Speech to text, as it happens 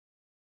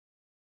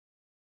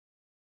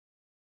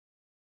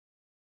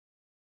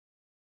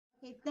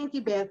Okay, thank you,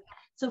 Beth.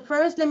 So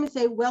first, let me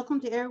say welcome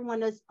to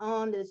everyone that's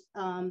on this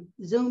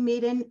Zoom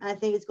meeting. I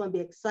think it's going to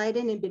be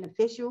exciting and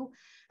beneficial.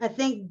 I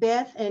thank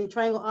Beth and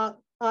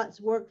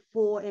Arts Work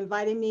for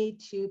inviting me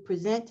to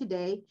present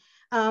today.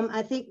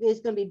 I think it's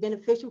going to be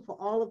beneficial for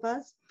all of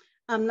us.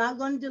 I'm not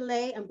going to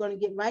delay. I'm going to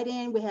get right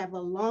in. We have a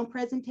long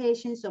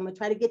presentation, so I'm going to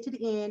try to get to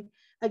the end.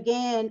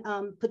 Again,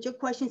 put your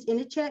questions in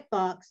the chat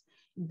box.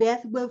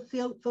 Beth will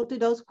filter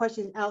those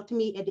questions out to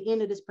me at the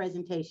end of this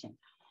presentation.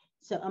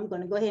 So I'm going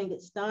to go ahead and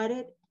get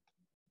started.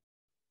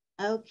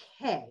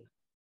 Okay.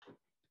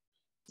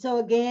 So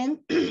again,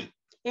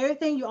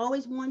 everything you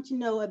always want to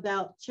know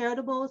about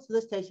charitable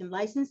solicitation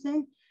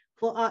licensing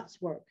for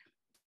arts work.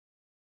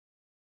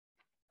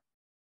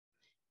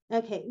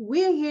 Okay,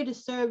 we're here to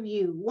serve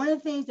you. One of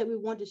the things that we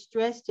want to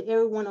stress to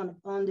everyone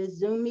on this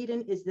Zoom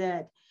meeting is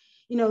that,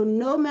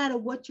 no matter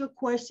what your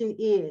question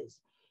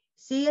is,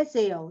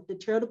 CSL, the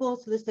Charitable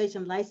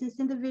Solicitation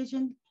Licensing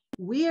Division,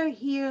 we are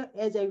here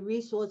as a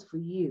resource for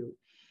you.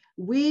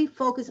 We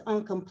focus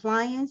on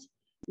compliance.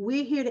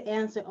 We're here to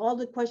answer all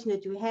the questions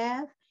that you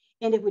have.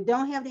 And if we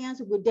don't have the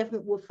answer,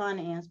 we'll find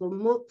the answer.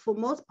 But for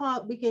most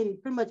part, we can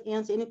pretty much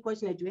answer any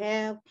question that you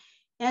have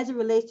as it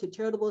relates to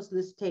charitable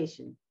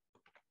solicitation.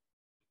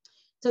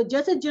 So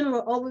just a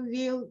general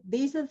overview,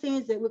 these are the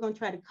things that we're going to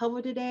try to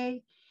cover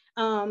today.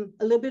 A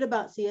little bit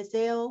about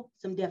CSL,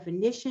 some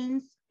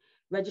definitions,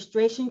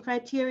 registration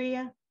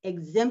criteria,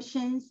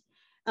 exemptions,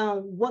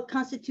 what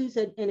constitutes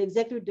an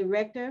executive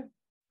director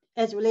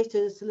as it relates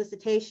to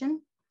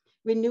solicitation,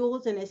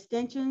 renewals and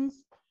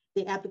extensions,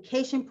 the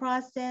application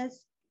process,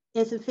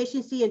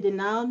 insufficiency and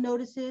denial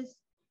notices,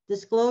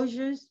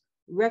 disclosures,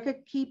 record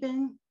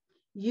keeping,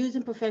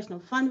 using professional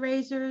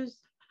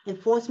fundraisers,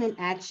 enforcement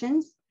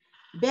actions,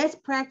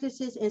 best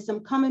practices, and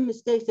some common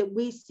mistakes that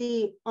we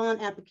see on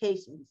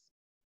applications.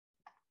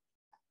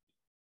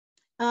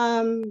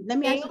 Let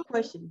me ask you a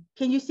question.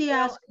 Can you see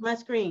my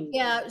screen?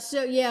 Yeah,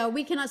 so yeah,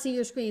 we cannot see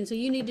your screen, so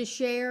you need to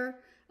share.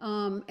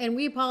 And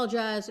we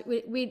apologize.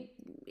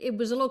 It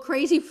was a little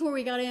crazy before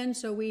we got in,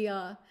 so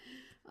we're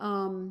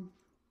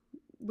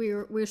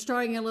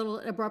starting a little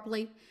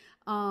abruptly.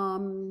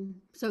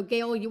 So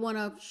Gail, you want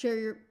to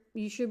share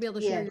you should be able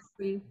to share your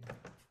screen.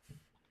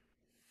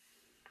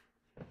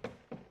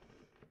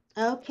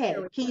 Okay,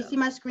 can you see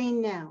my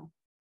screen now?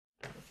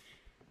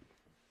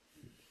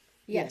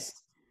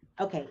 Yes.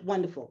 Okay,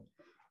 wonderful.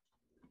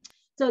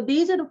 So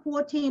these are the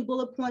 14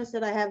 bullet points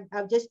that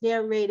I've just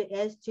narrated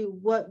as to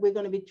what we're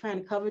going to be trying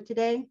to cover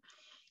today.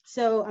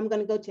 So I'm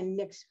going to go to the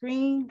next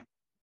screen.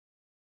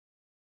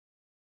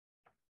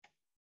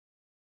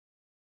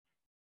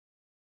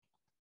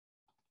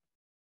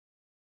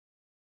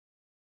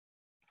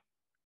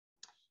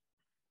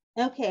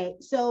 Okay,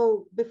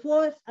 so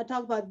before I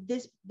talk about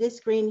this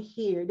screen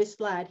here, this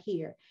slide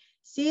here,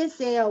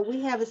 CSL, we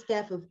have a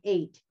staff of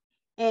 8.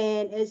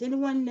 And as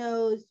anyone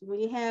knows, when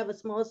you have a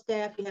small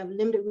staff, you have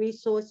limited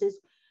resources,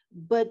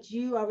 but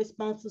you are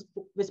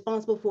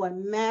responsible for a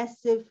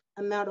massive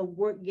amount of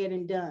work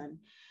getting done.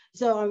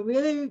 So I'm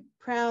really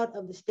proud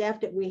of the staff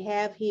that we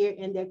have here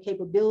and their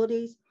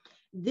capabilities.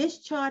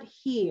 This chart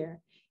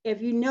here,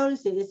 if you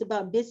notice it, it's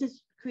about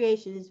business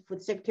creations for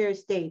the Secretary of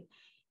State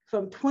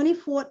from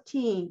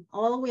 2014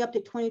 all the way up to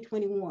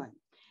 2021.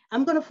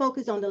 I'm going to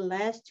focus on the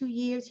last 2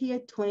 years here,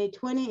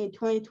 2020 and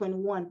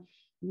 2021,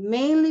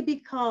 mainly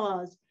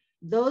because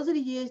those are the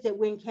years that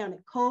we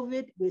encountered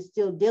COVID. We're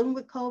still dealing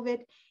with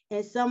COVID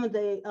and some of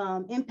the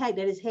impact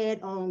that it's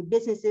had on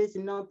businesses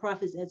and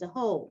nonprofits as a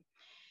whole.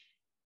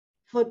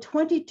 For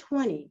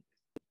 2020,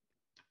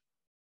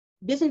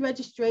 business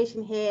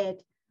registration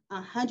had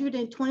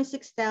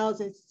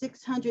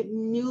 126,600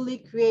 newly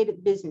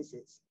created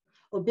businesses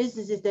or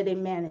businesses that they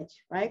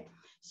manage, right?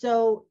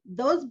 So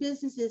those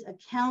businesses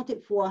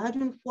accounted for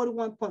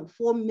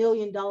 $141.4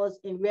 million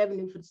in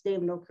revenue for the state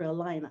of North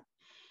Carolina.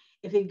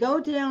 If you go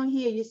down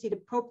here, you see the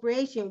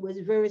appropriation was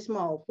very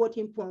small,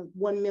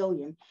 14.1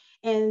 million.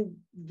 And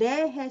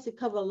that has to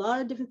cover a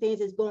lot of different things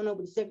that's going on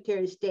with the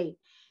Secretary of State.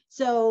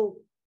 So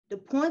the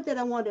point that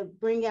I want to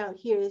bring out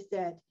here is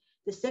that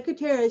the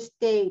Secretary of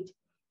State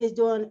is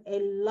doing a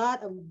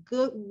lot of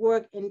good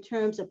work in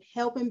terms of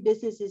helping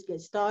businesses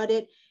get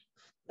started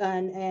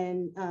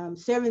and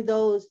serving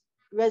those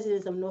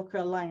residents of North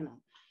Carolina.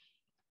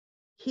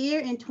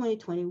 Here in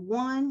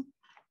 2021,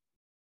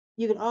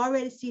 you can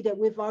already see that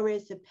we've already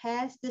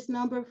surpassed this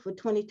number for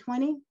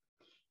 2020.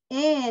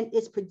 And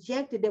it's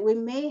projected that we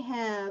may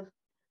have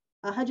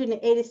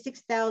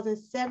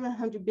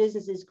 186,700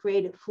 businesses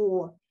created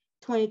for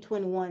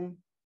 2021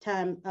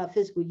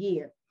 fiscal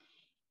year.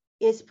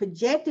 It's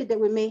projected that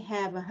we may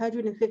have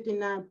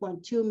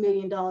 $159.2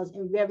 million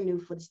in revenue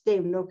for the state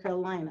of North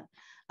Carolina.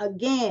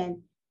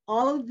 Again,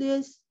 all of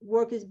this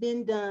work has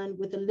been done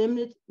with a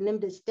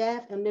limited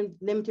staff and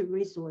limited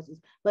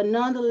resources. But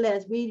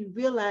nonetheless, we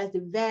realize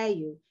the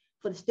value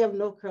for the state of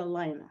North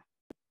Carolina.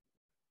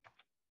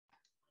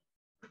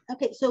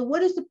 Okay, so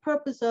what is the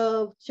purpose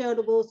of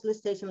charitable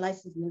solicitation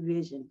licensing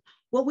division?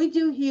 What we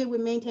do here, we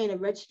maintain a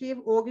registry of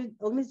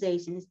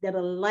organizations that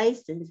are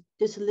licensed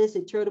to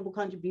solicit charitable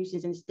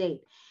contributions in the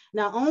state.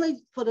 Not only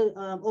for the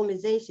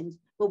organizations,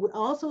 but we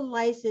also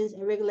license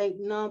and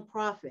regulate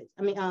nonprofits,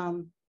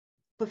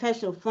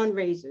 professional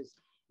fundraisers,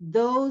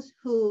 those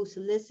who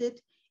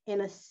solicit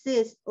and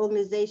assist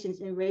organizations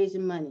in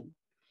raising money.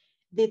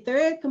 The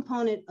third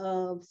component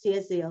of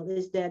CSL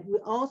is that we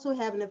also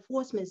have an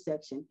enforcement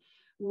section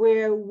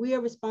where we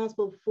are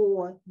responsible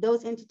for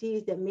those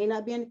entities that may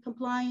not be in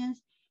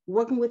compliance,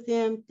 working with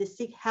them to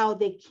see how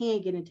they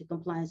can get into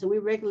compliance. So we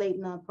regulate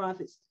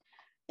nonprofits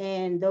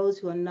and those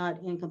who are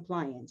not in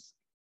compliance.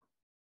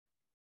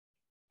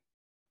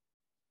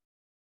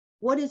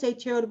 What is a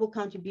charitable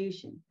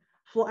contribution?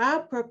 For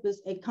our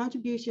purpose, a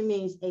contribution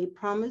means a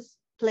promise,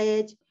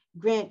 pledge,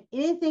 grant,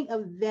 anything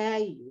of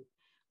value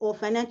or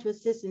financial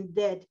assistance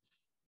that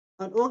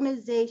an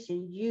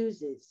organization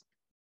uses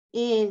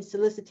in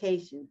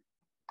solicitation.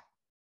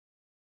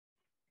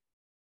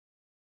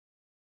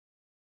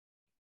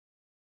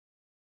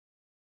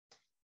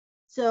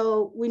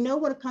 So we know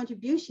what a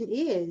contribution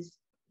is,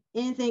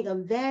 anything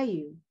of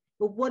value,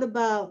 but what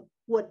about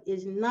what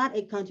is not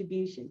a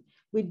contribution?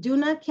 We do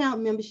not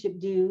count membership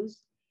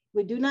dues.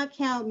 We do not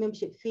count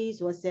membership fees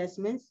or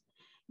assessments.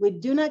 We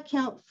do not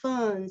count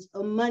funds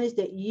or monies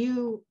that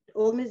you, the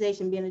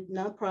organization being a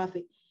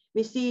nonprofit,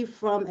 receive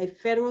from a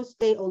federal,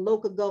 state, or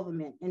local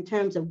government in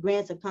terms of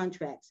grants or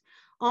contracts.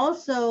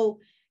 Also,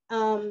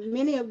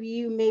 many of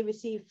you may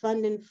receive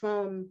funding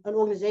from an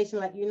organization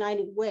like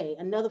United Way,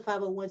 another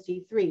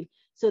 501c3.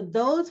 So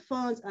those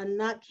funds are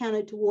not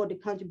counted toward the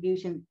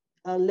contribution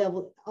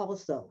level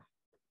also.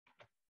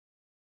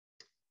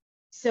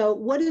 So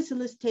what is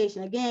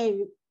solicitation?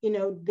 Again,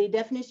 the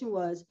definition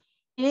was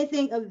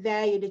anything of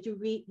value that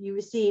you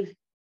receive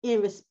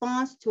in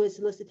response to a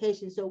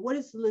solicitation. So what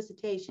is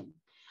solicitation?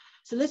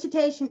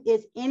 Solicitation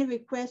is any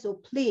request or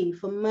plea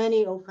for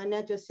money or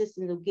financial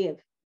assistance or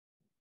gift.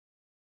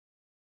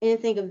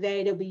 Anything of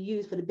value that will be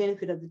used for the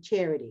benefit of the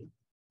charity.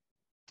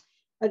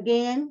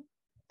 Again,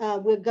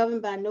 we're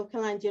governed by North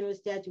Carolina General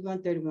Statute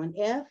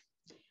 131F.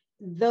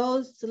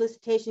 Those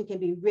solicitations can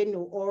be written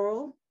or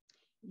oral,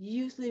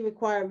 usually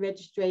require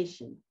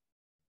registration.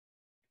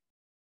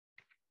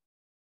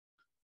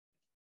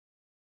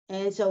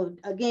 And so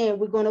again,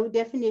 we're going over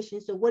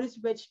definitions. So what is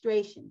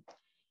registration?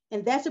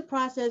 And that's a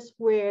process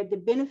where the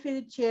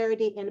benefited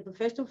charity and the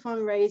professional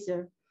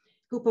fundraiser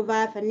who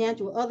provide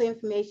financial or other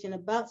information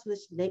about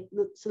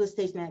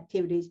solicitation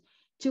activities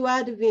to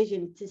our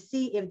division to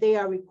see if they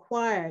are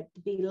required to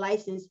be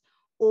licensed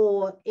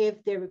or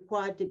if they're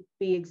required to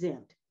be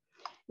exempt.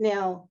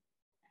 Now,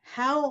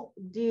 how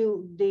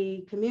do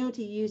the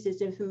community use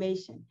this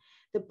information?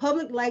 The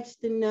public likes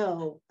to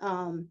know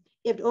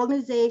if the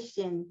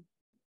organization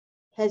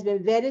has been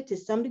vetted to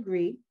some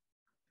degree,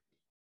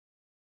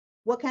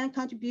 what kind of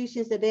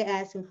contributions that they're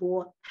asking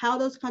for, how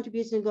those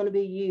contributions are going to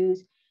be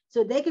used,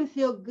 so they can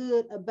feel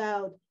good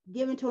about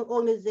giving to an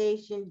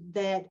organization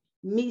that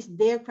meets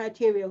their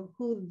criteria,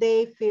 who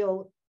they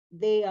feel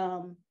they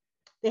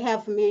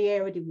have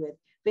familiarity with.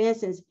 For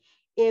instance,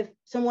 if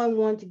someone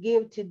wanted to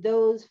give to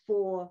those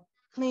for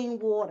clean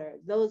water,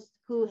 those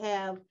who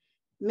have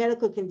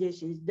medical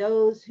conditions,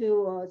 those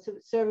who are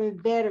serving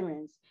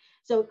veterans.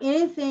 So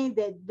anything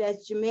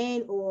that's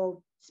germane or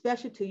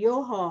special to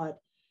your heart,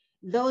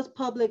 those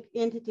public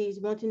entities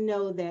want to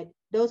know that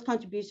those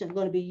contributions are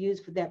going to be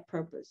used for that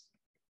purpose.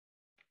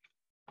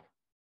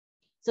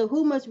 So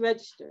who must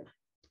register?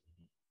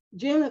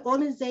 Generally,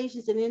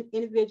 organizations and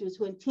individuals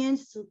who intend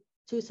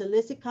to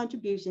solicit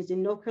contributions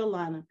in North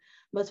Carolina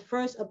must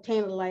first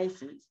obtain a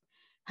license.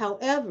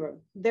 However,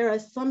 there are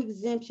some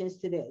exemptions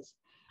to this.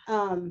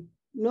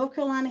 North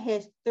Carolina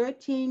has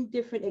 13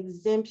 different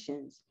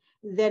exemptions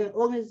that an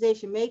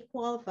organization may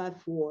qualify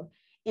for.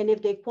 And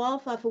if they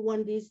qualify for one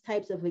of these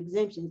types of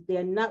exemptions, they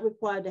are not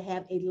required to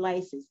have a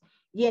license,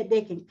 yet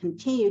they can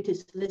continue to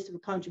solicit for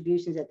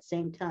contributions at the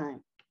same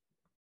time.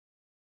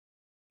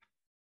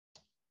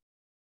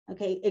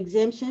 Okay,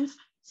 exemptions.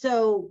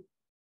 So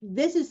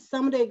this is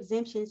some of the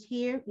exemptions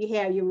here. You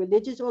have your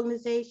religious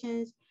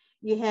organizations,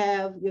 you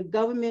have your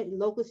government,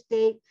 local,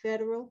 state,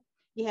 federal,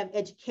 you have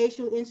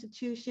educational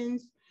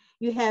institutions,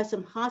 you have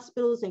some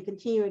hospitals and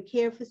continuing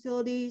care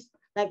facilities,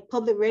 like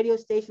public radio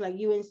stations like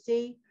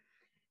UNC,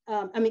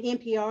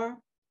 NPR,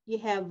 you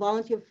have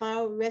volunteer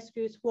fire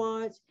rescue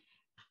squads.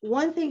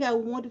 One thing I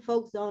want to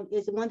focus on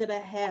is the one that I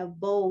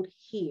have bold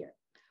here.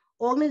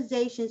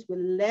 Organizations with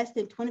less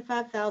than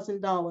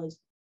 $25,000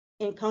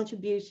 in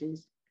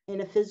contributions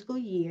in a fiscal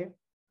year,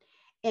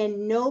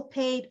 and no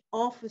paid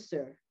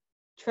officer,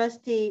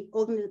 trustee,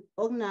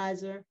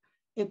 organizer,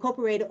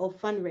 incorporated, or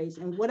fundraiser.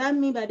 And what I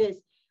mean by this,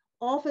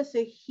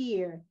 officer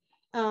here,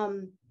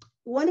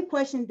 one of the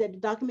questions that the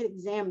document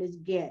examiners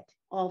get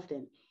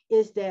often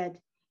is that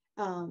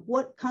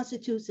what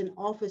constitutes an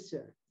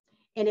officer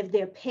and if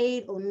they're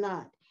paid or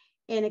not.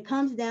 And it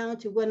comes down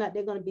to whether or not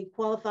they're going to be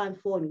qualifying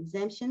for an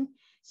exemption.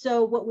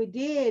 So what we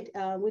did,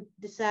 we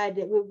decided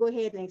that we'll go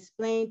ahead and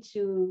explain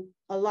to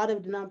a lot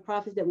of the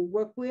nonprofits that we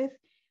work with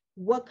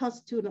what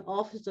constitutes an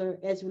officer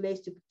as it relates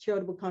to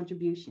charitable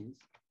contributions.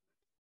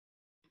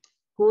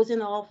 Who's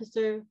an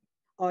officer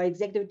or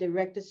executive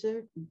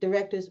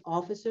directors,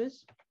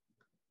 officers.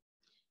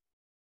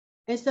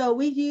 And so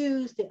we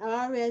use the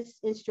IRS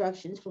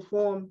instructions for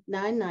Form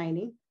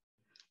 990,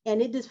 and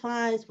it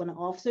defines what an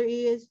officer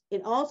is.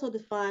 It also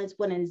defines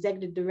what an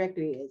executive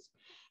director is.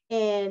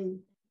 And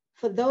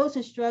for those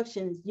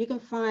instructions, you can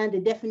find the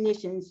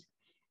definitions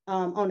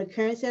on the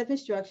current set of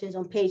instructions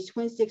on page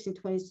 26 and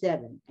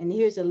 27. And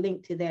here's a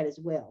link to that as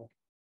well.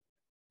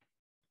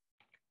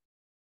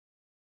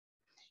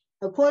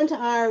 According to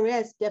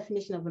IRS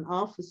definition of an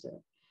officer,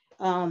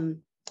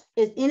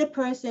 is any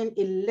person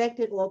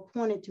elected or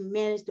appointed to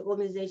manage the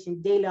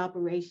organization's daily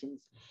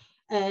operations.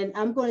 And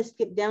I'm going to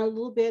skip down a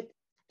little bit.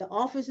 The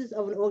officers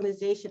of an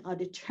organization are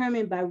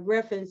determined by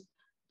reference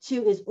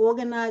to its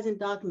organizing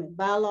document,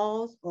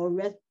 bylaws or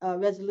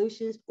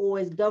resolutions, or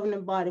its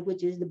governing body,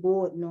 which is the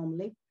board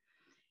normally,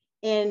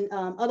 and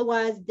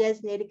otherwise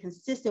designated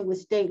consistent with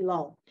state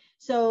law.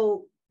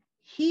 So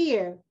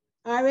here,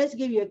 IRS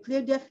give you a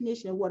clear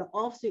definition of what an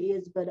officer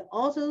is, but it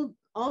also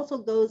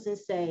goes and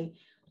say,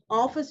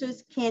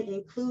 officers can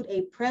include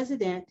a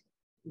president,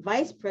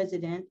 vice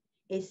president,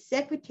 a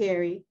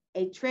secretary,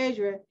 a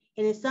treasurer,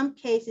 and in some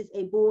cases,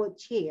 a board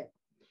chair.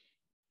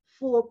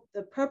 For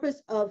the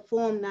purpose of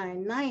Form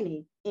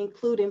 990,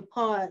 including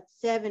Part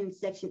 7,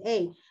 Section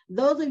A,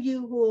 those of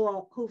you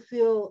who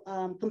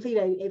complete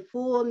a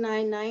full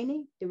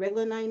 990, the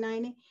regular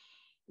 990,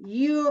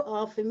 you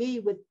are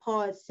familiar with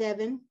Part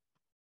 7,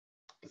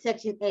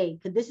 Section A,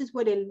 because this is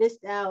where they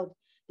list out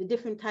the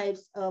different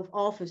types of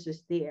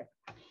officers there.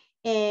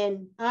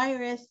 And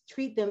IRS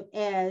treat them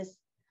as,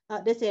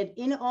 they said,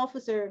 any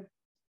officer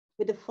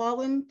with the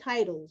following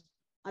titles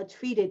are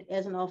treated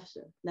as an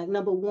officer. Like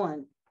number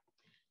one,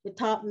 the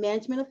top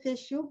management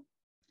official,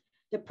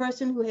 the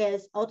person who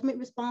has ultimate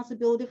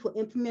responsibility for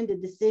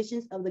implementing the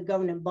decisions of the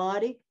governing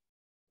body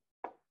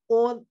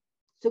or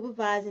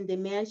supervising the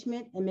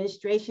management,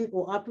 administration,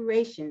 or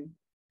operation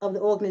of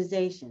the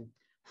organization.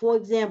 For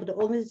example, the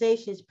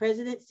organization's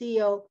president,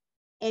 CEO,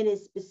 and it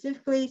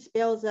specifically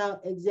spells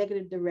out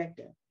executive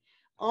director.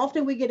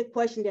 Often we get a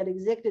question that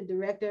executive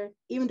director,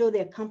 even though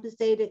they're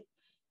compensated,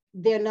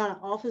 they're not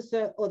an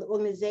officer of the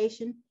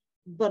organization.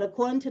 But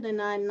according to the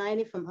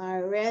 990 from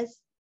IRS,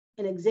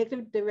 an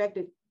executive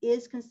director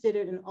is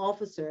considered an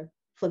officer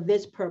for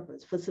this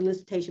purpose, for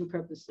solicitation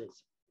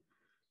purposes.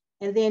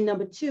 And then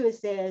number two, it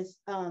says,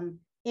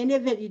 in the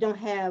event you don't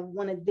have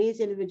one of these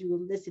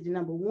individuals listed in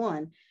number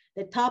one,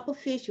 the top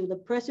official, the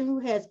person who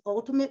has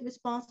ultimate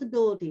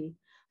responsibility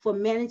for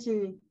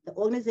managing the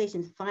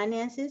organization's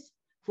finances,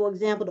 for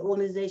example, the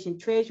organization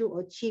treasurer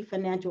or chief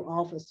financial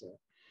officer.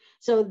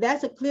 So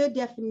that's a clear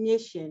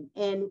definition.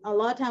 And a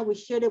lot of times we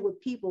share that with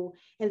people,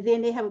 and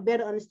then they have a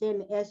better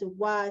understanding as to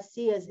why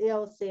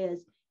CSL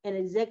says an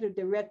executive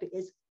director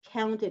is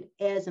counted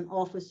as an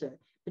officer,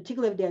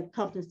 particularly if they're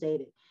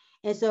compensated.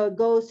 And so it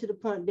goes to the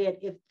point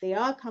that if they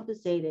are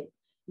compensated,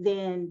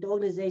 then the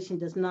organization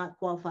does not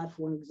qualify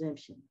for an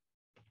exemption.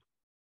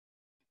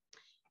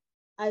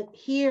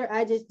 Here,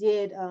 I just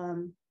did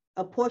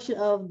a portion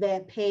of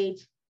that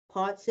page,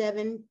 Part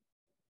 7,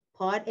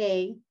 Part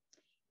A.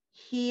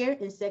 Here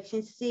in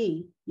Section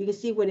C, you can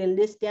see where they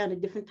list down the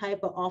different type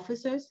of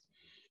officers.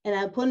 And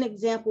I put an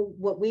example,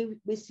 what we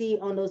see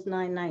on those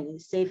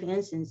 990s. Say, for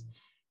instance,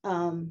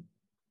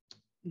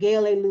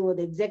 Gail A. Lewis,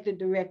 the executive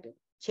director,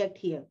 checked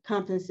here,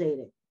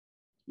 compensated.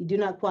 You do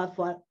not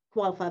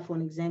qualify for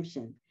an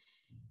exemption.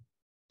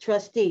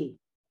 Trustee,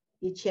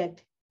 you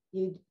checked,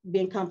 you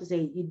been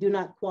compensated. You do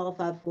not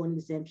qualify for an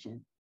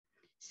exemption.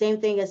 Same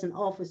thing as an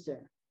officer.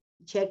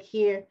 Check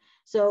here.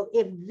 So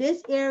if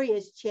this area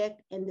is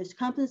checked and there's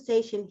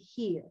compensation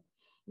here,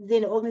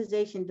 then the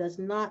organization does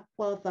not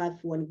qualify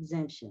for an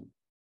exemption.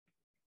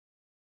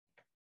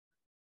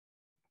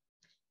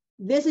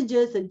 This is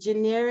just a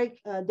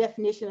generic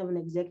definition of an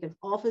executive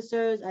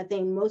officer. I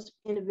think most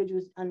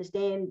individuals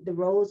understand the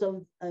roles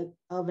of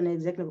an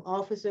executive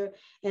officer,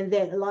 and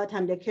that a lot of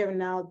times they're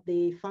carrying out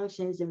the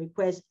functions and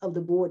requests of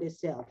the board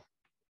itself.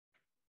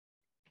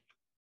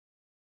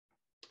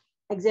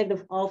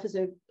 Executive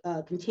officer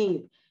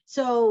continued.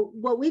 So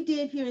what we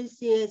did here in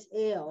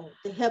CSL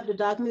to help the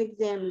document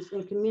examiners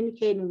in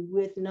communicating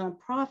with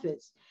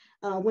nonprofits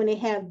when they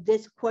have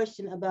this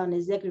question about an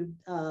executive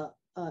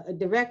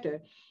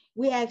director,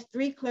 we asked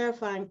 3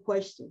 clarifying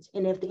questions.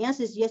 And if the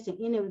answer is yes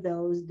to any of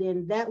those,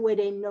 then that way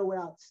they know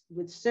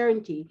with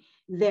certainty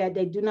that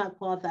they do not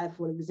qualify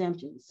for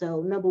exemption.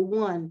 So number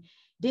 1,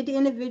 did the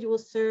individual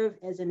serve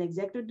as an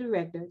executive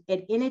director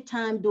at any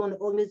time during the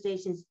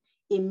organization's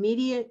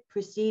immediate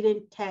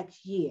preceding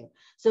tax year?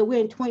 So we're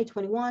in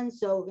 2021.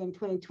 So in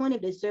 2020,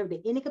 if they served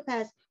at any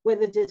capacity,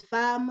 whether it's just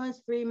 5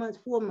 months, 3 months,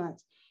 4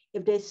 months,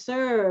 if they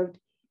served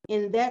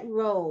in that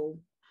role,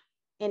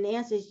 and the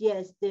answer is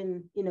yes,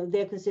 then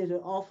they're considered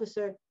an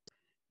officer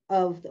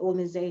of the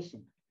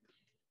organization.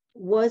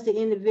 was the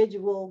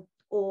individual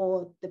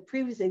or the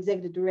previous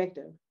executive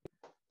director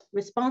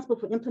responsible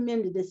for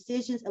implementing the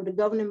decisions of the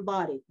governing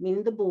body,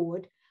 meaning the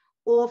board,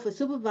 or for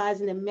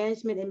supervising the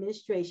management,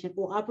 administration,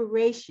 or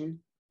operation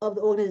of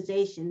the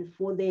organization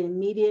for the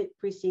immediate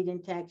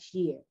preceding tax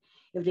year?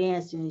 If the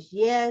answer is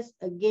yes,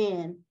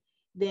 again,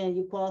 then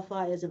you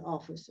qualify as an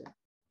officer.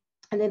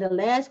 And then the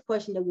last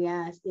question that we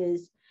ask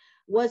is,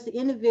 was the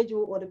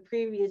individual or the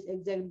previous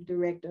executive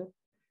director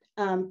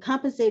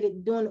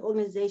compensated during the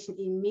organization's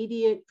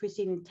immediate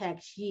preceding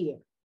tax year?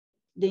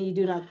 Then you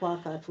do not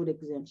qualify for the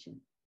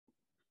exemption.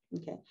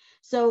 Okay,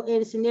 so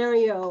in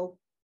scenario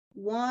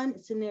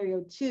 1,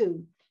 scenario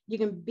 2, you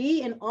can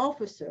be an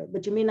officer,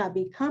 but you may not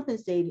be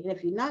compensated. And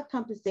if you're not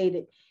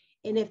compensated,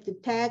 and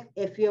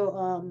if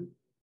your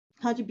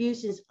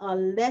contributions are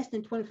less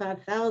than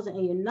 25,000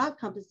 and you're not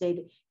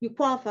compensated, you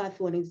qualify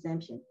for an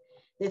exemption.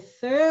 The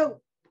third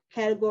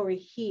category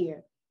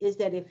here is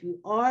that if you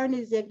are an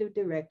executive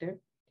director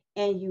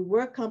and you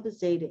were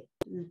compensated,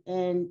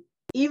 and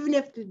even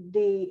if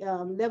the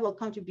level of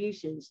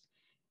contributions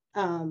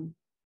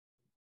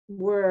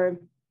were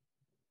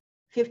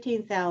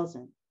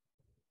 15,000,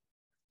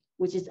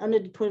 which is under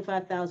the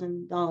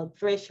 $25,000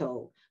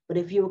 threshold. But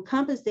if you were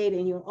compensated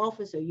and you're an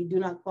officer, you do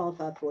not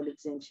qualify for an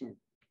exemption.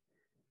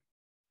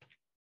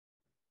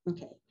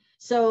 Okay,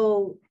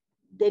 so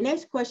the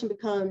next question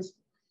becomes,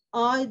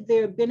 are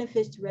there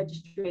benefits to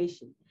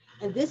registration?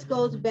 And this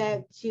goes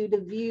back to the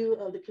view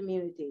of the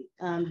community,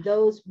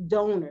 those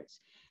donors.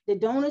 The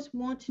donors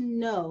want to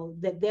know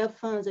that their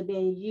funds are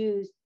being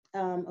used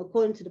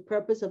according to the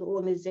purpose of the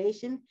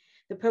organization,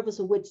 the purpose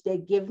of which they're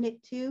giving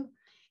it to.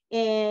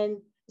 And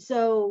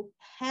so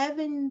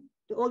having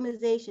the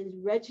organizations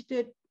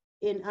registered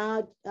in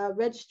our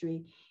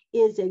registry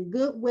is a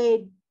good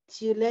way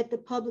to let the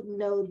public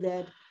know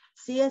that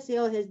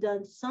CSL has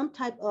done some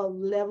type of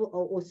level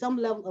or some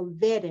level of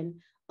vetting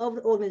of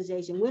the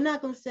organization. We're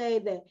not going to say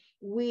that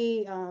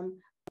we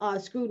are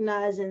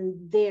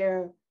scrutinizing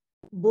their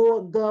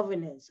board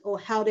governance or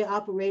how they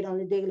operate on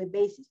a daily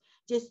basis.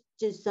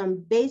 Just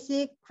some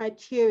basic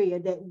criteria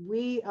that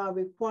we are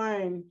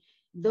requiring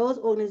those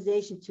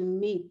organizations to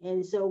meet.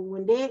 And so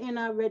when they're in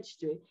our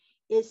registry,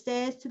 it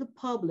says to the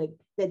public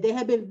that they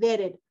have been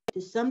vetted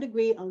to some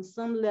degree on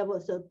some level,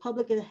 so the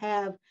public can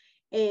have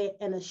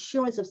an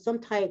assurance of some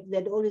type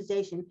that the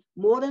organization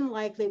more than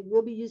likely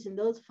will be using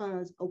those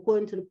funds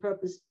according to the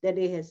purpose that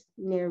it has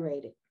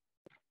narrated.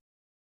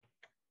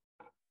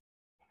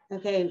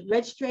 Okay,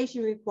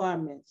 registration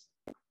requirements.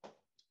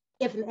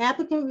 If an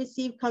applicant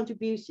received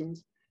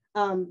contributions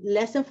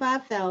less than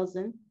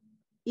 5,000,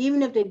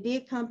 even if they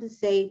did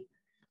compensate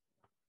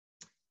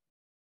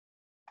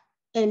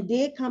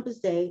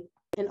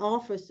an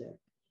officer,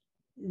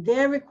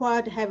 they're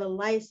required to have a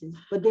license,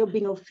 but there'll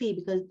be no fee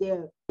because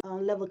their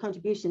level of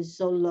contribution is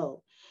so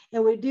low.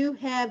 And we do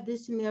have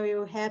this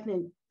scenario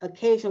happening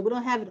occasionally. We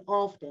don't have it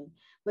often,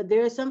 but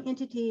there are some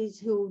entities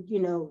who,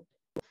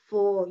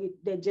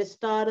 they just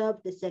start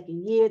up the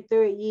second year,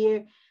 third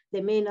year,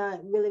 they may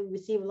not really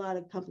receive a lot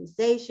of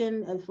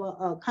compensation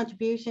for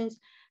contributions.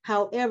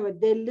 However,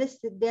 they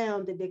listed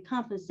down that they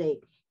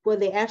compensate.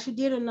 Whether they actually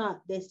did or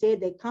not, they said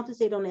they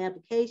compensate on the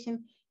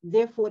application.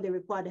 Therefore, they're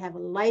required to have a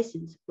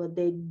license, but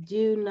they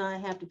do not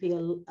have to pay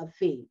a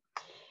fee.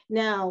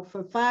 Now,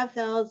 from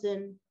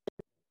 $5,000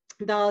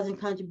 in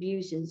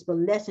contributions, but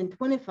less than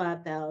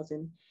 $25,000,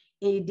 and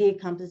you did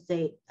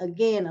compensate,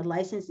 again, a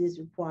license is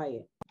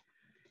required.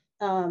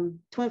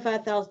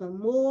 25,000 or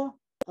more,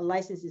 a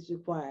license is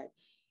required.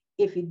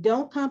 If you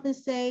don't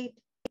compensate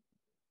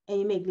and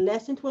you make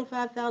less than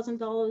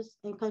 $25,000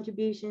 in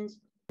contributions,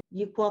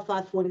 you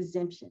qualify for an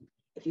exemption.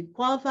 If you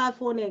qualify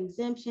for an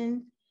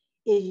exemption,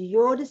 it's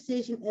your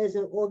decision as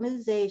an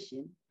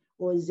organization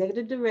or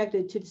executive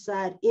director to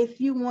decide if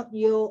you want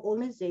your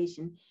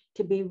organization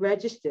to be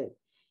registered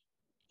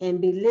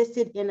and be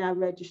listed in our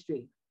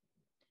registry.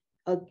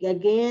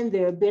 Again,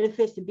 there are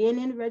benefits to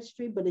being in the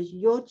registry, but it's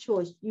your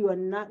choice. You are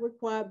not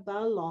required by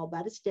law,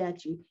 by the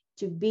statute,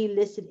 to be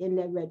listed in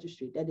that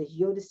registry. That is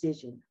your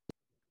decision.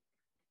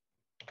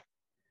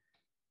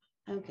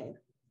 Okay,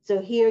 so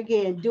here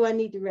again, do I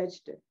need to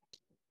register?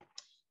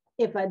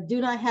 If I do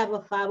not have a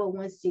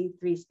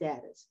 501c3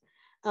 status.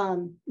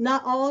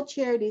 Not all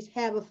charities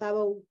have a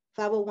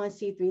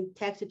 501c3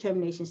 tax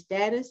determination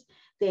status.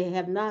 They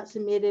have not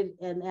submitted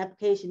an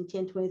application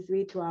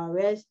 1023 to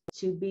IRS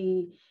to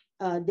be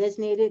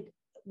designated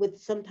with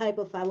some type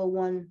of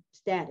 501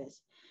 status.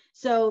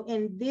 So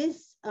in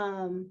this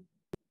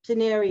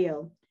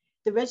scenario,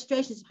 the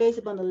registration is based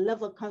upon the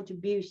level of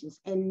contributions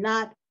and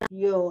not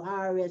your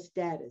IRS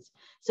status.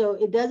 So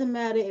it doesn't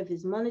matter if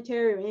it's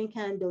monetary or any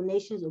kind of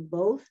donations or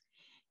both.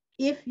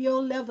 If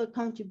your level of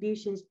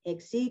contributions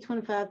exceed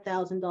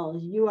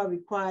 $25,000, you are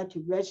required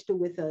to register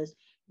with us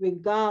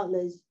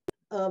regardless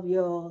of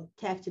your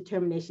tax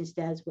determination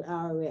status with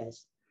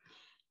IRS.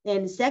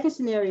 And the second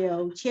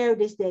scenario,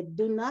 charities that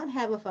do not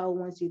have a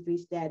 501c3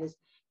 status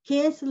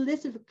can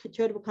solicit for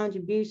charitable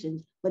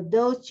contributions, but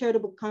those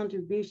charitable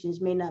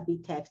contributions may not be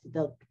tax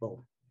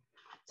deductible.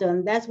 So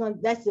that's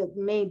the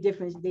main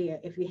difference there.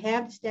 If you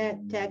have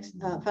the tax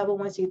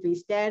 501c3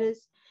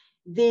 status,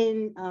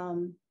 then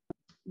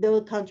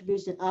those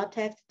contributions are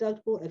tax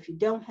deductible. If you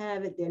don't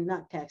have it, they're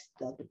not tax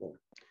deductible.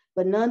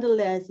 But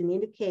nonetheless, in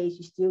any case,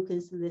 you still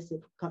can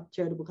solicit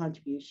charitable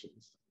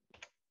contributions.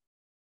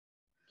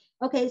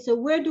 Okay, so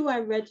where do I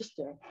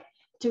register?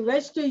 To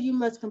register, you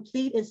must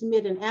complete and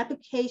submit an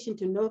application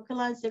to North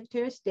Carolina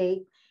Secretary of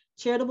State,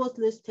 Charitable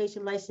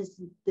Solicitation License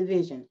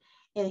Division.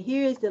 And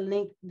here is the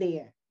link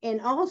there. And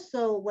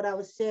also what I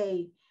would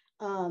say,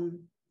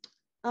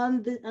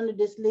 under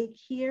this link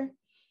here,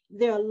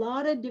 there are a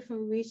lot of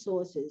different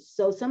resources.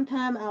 So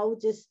sometimes I will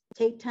just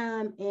take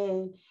time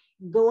and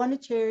go on the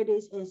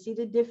charities and see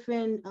the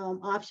different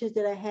options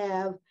that I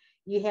have.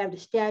 You have the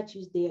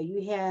statutes there.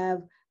 You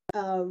have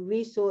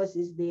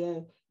resources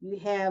there. You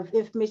have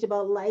information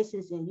about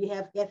licensing. You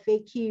have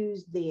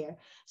FAQs there.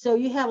 So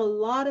you have a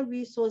lot of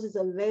resources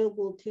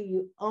available to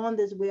you on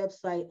this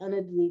website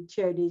under the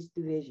charities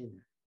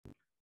division.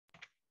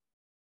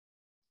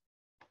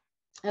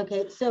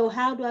 Okay, so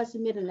how do I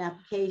submit an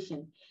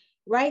application?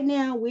 Right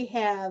now, we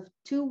have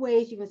two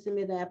ways you can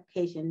submit an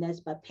application.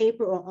 That's by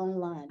paper or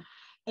online.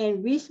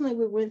 And recently,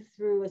 we went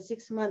through a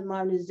 6-month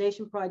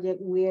modernization project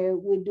where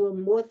we're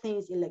doing more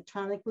things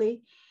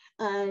electronically.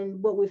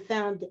 And what we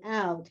found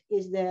out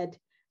is that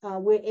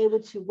we're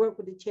able to work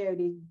with the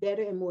charities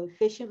better and more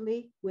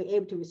efficiently. We're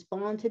able to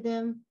respond to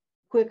them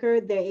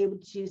quicker. They're able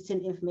to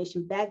send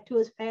information back to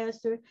us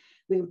faster.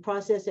 We can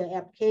process their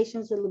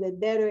applications a little bit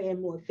better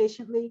and more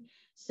efficiently.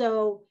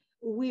 So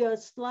we are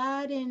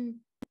sliding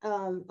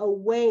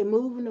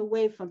moving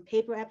away from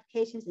paper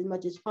applications as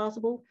much as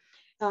possible.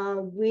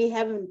 We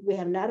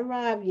have not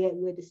arrived yet.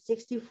 We're the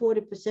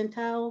 60-40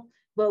 percentile,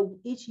 but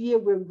each year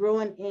we're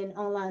growing in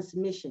online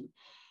submission.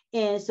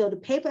 And so the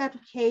paper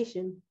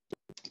application,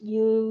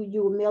 you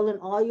will mail in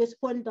all your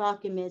supporting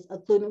documents,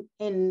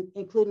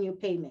 including your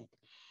payment.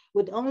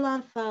 With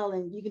online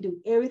filing, you can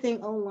do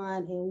everything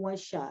online in one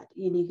shot.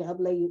 You can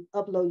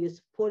upload your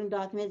supporting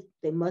documents.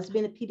 They must be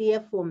in a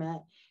PDF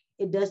format.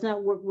 It does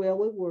not work well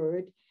with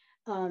Word.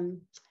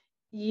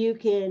 You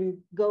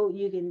can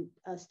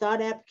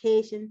start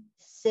application,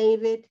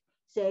 save it.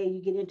 Say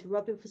you get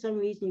interrupted for some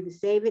reason, you can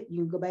save it. You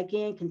can go back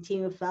in,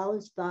 continue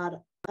filing,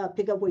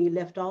 pick up where you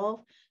left off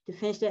to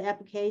finish the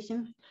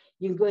application.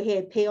 You can go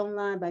ahead and pay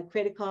online by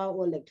credit card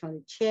or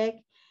electronic check.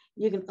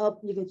 You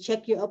can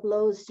check your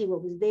uploads, see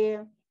what was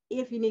there.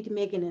 If you need to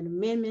make an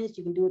amendments,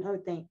 you can do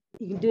everything.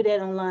 You can do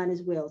that online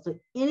as well. So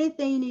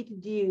anything you need to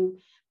do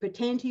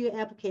pertaining to your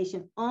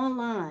application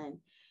online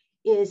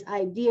is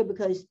ideal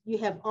because you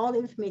have all the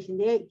information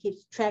there. It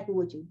keeps track of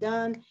what you've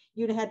done.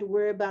 You don't have to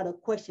worry about a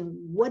question,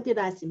 what did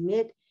I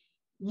submit?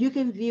 You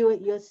can view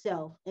it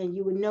yourself and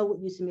you would know what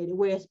you submitted.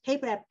 Whereas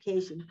paper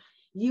application,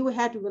 you would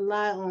have to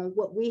rely on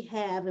what we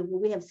have and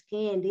what we have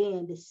scanned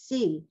in to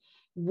see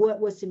what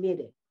was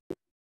submitted.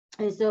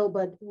 And so,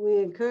 but we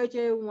encourage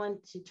everyone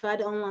to try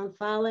the online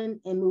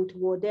filing and move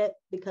toward that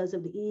because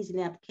of the ease in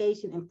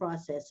application and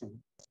processing.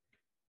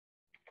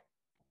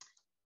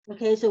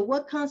 Okay, so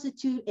what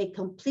constitutes a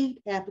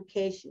complete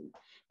application?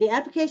 The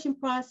application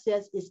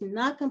process is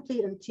not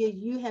complete until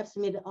you have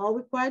submitted all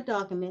required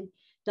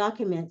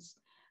documents,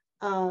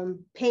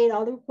 paid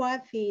all the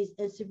required fees,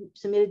 and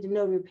submitted the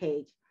notary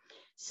page.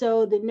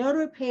 So the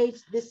notary page,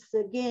 this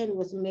again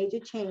was a major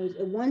change.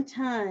 At one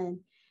time,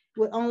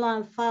 with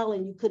online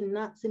filing, you could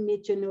not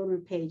submit your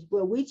notary page.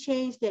 Well, we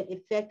changed that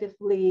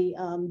effectively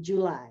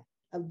July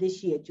of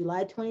this year,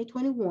 July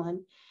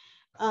 2021.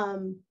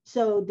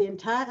 So the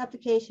entire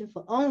application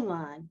for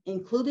online,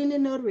 including the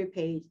notary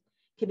page,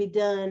 can be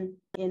done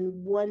in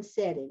one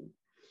setting.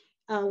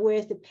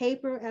 Whereas the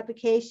paper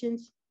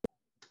applications,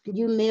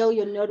 you mail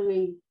your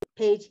notary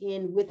page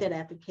in with that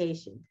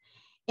application.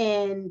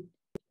 And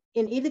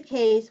in either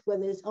case,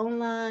 whether it's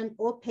online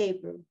or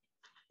paper,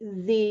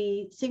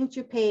 the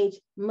signature page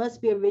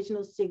must be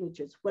original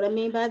signatures. What I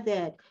mean by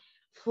that,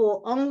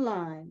 for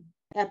online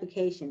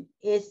application,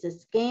 it's a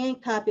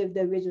scanned copy of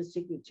the original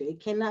signature. It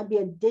cannot be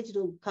a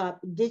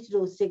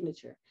digital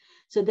signature.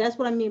 So that's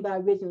what I mean by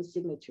original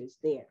signatures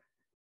there.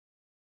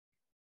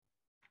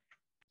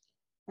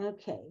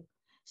 Okay,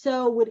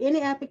 so with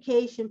any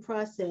application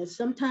process,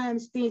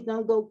 sometimes things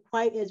don't go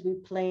quite as we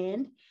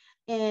planned.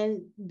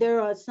 And there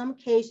are some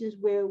occasions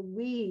where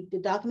we, the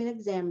document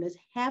examiners,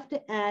 have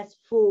to ask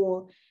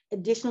for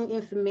additional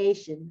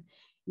information,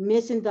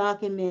 missing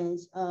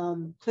documents,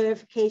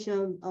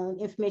 clarification on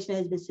information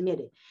that has been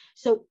submitted.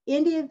 So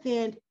in the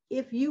event,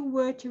 if you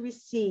were to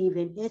receive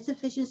an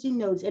insufficiency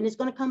notice, and it's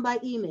going to come by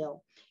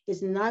email,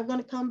 it's not going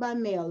to come by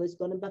mail, it's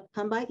going to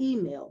come by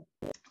email.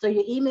 So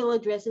your email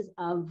addresses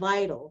are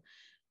vital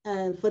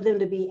for them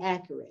to be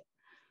accurate.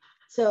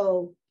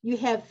 So you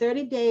have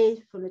 30 days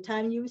from the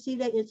time you receive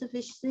that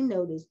insufficiency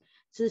notice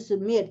to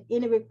submit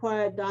any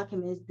required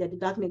documents that the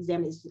document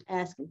examiner is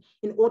asking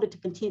in order to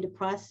continue to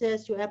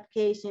process your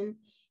application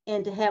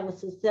and to have a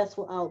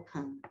successful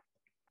outcome.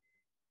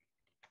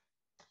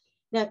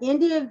 Now, in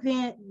the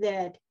event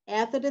that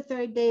after the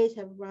 30 days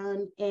have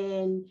run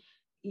and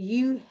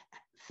you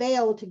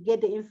fail to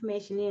get the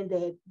information in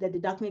that the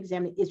document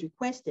examiner is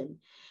requesting,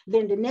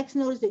 then the next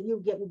notice that you'll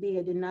get will be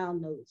a denial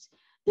notice.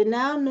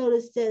 Denial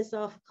notice sets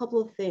off a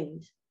couple of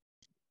things.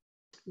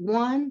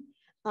 One,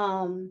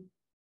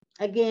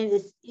 again,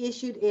 it's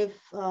issued if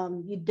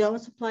you don't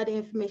supply the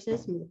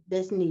information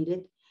that's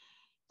needed.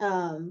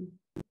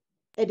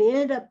 At the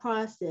end of that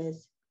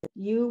process,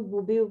 you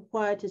will be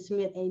required to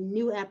submit a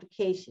new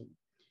application.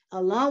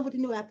 Along with the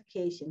new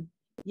application,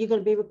 you're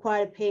going to be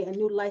required to pay a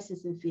new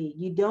licensing fee.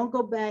 You don't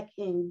go back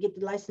and get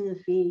the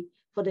licensing fee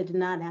for the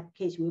denied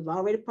application. We've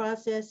already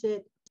processed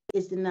it.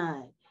 It's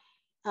denied.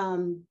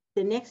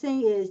 The next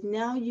thing is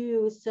now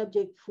you're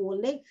subject for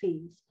late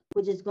fees,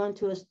 which is going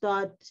to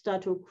start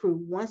to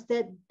accrue. Once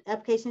that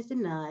application is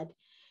denied,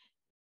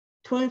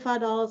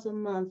 $25 a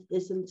month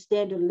is a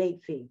standard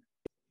late fee.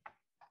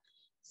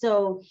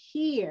 So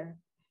here,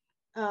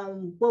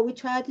 what we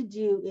try to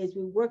do is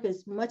we work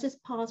as much as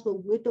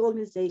possible with the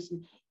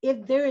organization.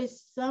 If there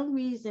is some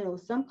reason or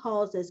some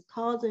cause that's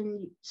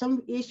causing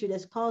some issue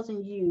that's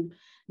causing you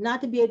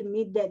not to be able to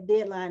meet that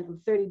deadline of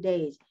 30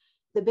 days,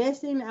 the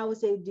best thing I would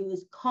say to do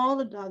is call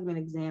the document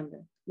examiner.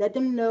 Let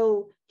them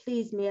know,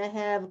 please, may I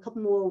have a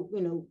couple more,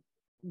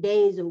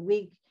 days or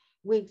weeks,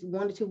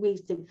 1 to 2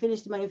 weeks to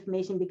finish my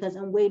information because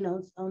I'm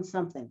waiting on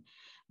something.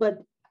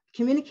 But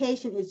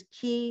communication is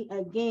key.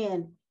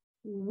 Again,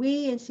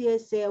 we in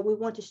CSL, we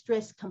want to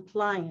stress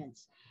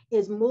compliance.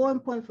 It's more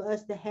important for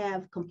us to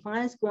have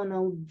compliance going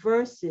on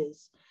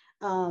versus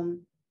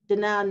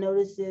denial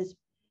notices,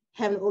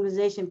 having the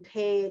organization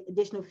pay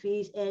additional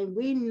fees. And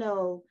we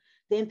know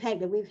the impact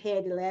that we've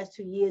had the last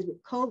 2 years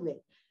with COVID.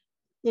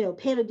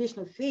 Paying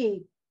additional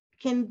fee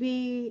can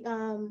be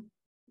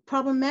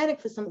problematic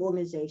for some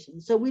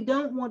organizations. So we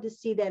don't want to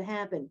see that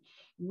happen.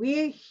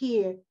 We're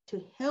here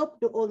to help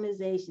the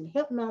organization,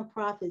 help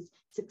nonprofits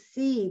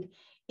succeed.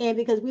 And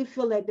because we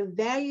feel like the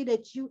value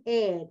that you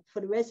add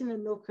for the resident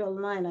of North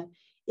Carolina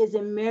is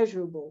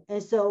immeasurable.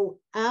 And so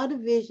our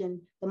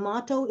division, the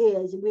motto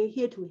is, we're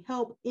here to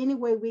help any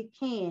way we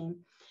can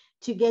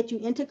to get you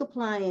into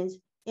compliance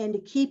and to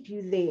keep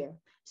you there.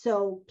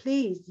 So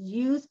please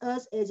use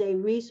us as a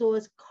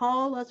resource.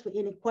 Call us for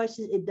any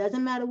questions. It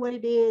doesn't matter what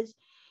it is.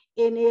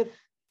 And if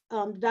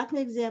the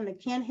document examiner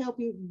can't help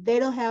you, they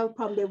don't have a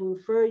problem. They will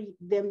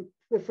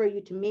refer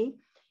you to me.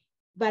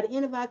 By the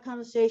end of our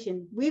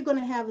conversation, we're going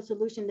to have a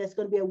solution that's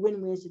going to be a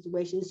win-win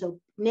situation. So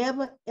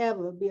never,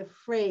 ever be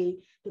afraid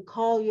to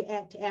call you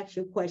to ask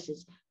your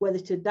questions, whether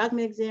it's to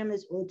document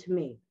examiners or to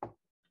me.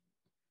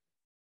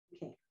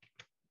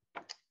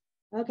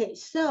 Okay,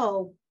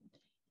 so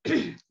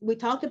we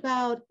talked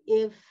about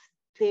if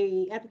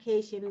the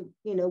application,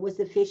 was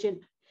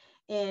deficient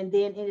and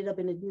then ended up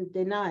in a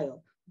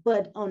denial.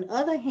 But on the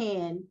other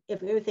hand,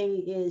 if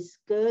everything is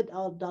good,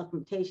 all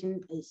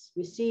documentation is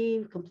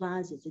received,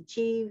 compliance is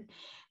achieved,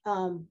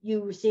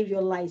 you receive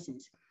your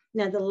license.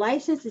 Now, the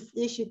license is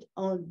issued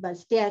by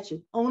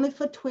statute only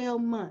for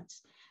 12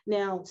 months.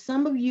 Now,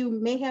 some of you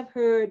may have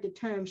heard the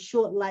term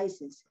short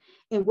license.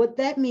 And what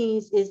that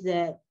means is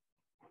that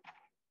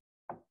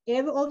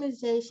every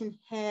organization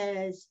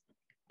has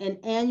an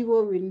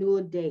annual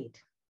renewal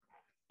date.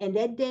 And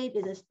that date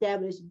is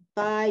established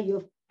by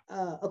your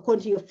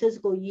according to your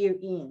fiscal year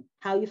end,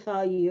 how you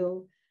file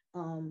your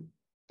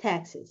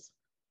taxes.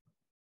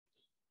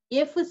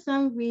 If for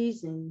some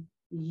reason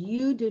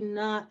you do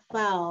not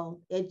file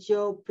at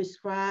your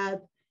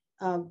prescribed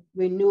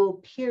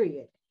renewal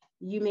period,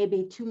 you may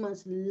be 2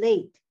 months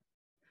late.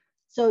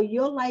 So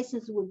your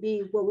license would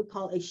be what we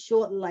call a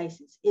short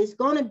license. It's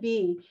going to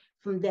be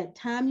from that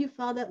time you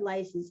file that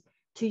license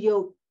to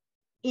your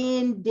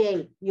end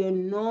date, your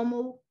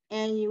normal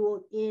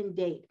annual end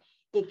date.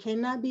 It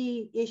cannot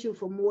be issued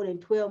for more than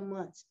 12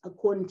 months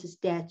according to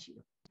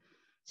statute.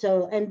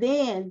 So, and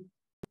then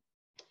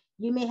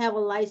you may have a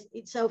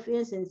license. So for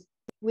instance,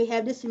 we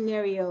have this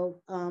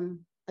scenario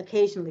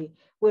occasionally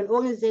where an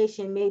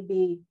organization may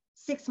be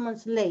 6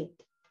 months late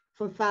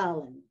from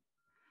filing.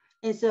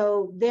 And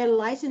so their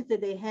license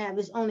that they have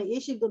is only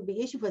going to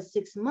be issued for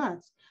 6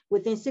 months.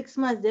 Within 6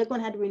 months, they're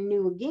going to have to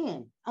renew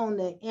again on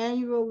the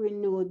annual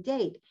renewal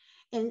date.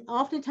 And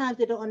oftentimes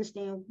they don't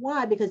understand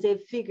why, because they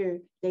figure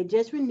they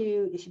just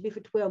renewed, it should be for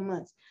 12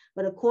 months.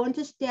 But according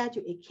to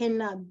statute, it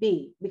cannot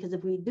be, because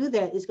if we do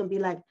that, it's going to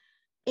be like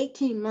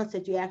 18 months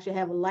that you actually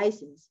have a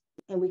license,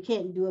 and we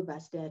can't do it by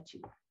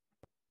statute.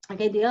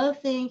 Okay, the other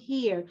thing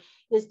here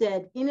is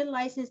that any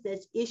license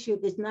that's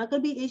issued is not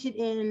going to be issued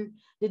in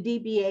the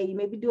DBA. You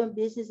may be doing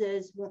business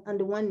as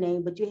under one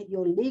name, but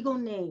your legal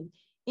name.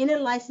 Any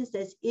license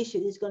that's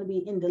issued is going to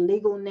be in the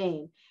legal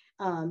name.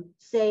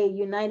 Say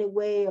United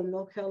Way of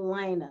North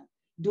Carolina,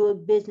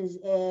 doing business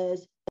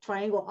as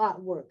Triangle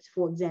Artworks,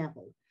 for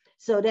example.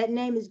 So that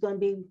name is going to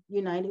be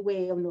United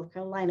Way of North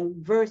Carolina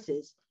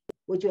versus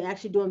what you're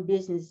actually doing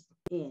business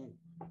in.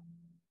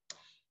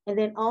 And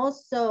then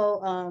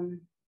also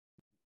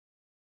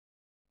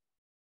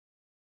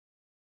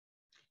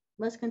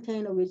must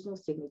contain original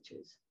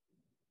signatures.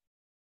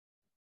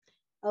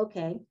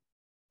 Okay,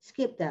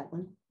 skip that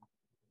one.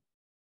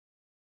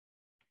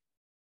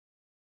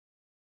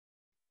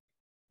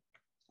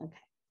 Okay.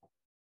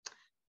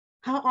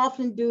 How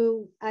often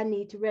do I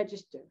need to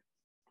register?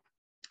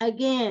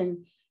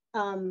 Again,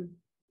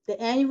 the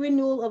annual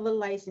renewal of a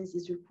license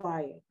is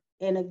required.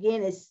 And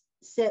again, it's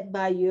set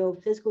by your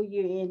fiscal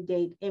year end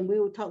date. And we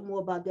will talk more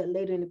about that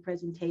later in the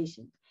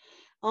presentation.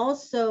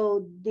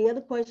 Also, the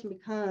other question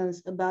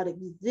becomes about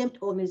exempt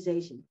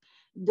organizations.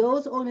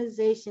 Those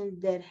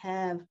organizations that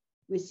have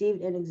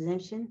received an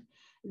exemption,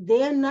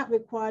 they are not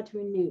required to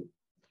renew.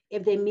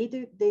 If they meet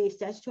the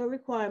statutory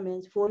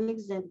requirements for an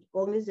exempt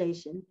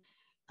organization,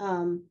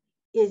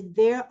 is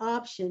their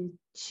option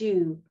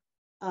to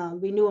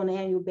renew on an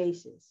annual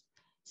basis.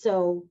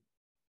 So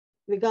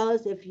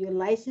regardless if you're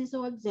licensed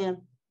or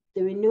exempt,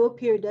 the renewal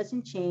period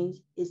doesn't change.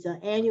 It's an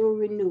annual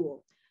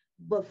renewal.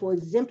 But for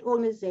exempt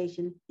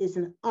organization, it's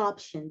an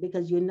option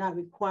because you're not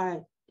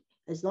required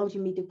as long as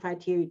you meet the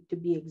criteria to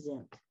be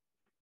exempt.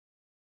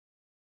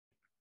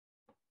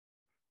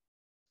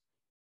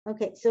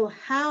 Okay, so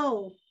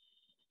how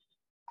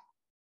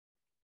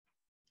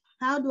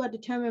do I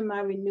determine my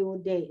renewal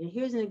date? And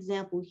here's an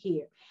example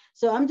here.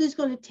 So I'm just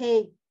going to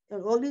take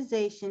an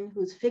organization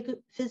whose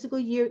fiscal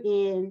year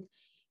ends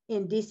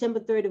in December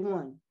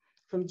 31,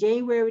 from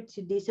January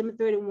to December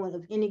 31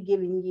 of any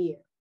given year.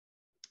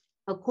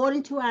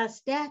 According to our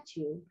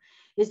statute,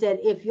 is that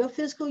if your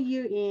fiscal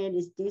year end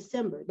is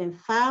December, then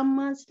 5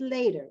 months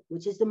later,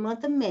 which is the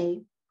month of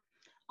May,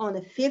 on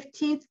the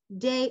 15th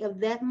day of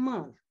that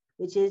month,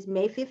 which is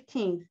May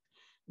 15th,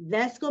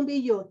 that's going to be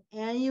your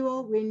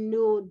annual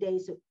renewal day.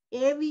 So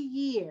every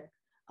year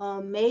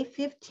on May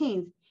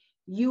 15th,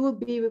 you will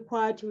be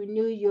required to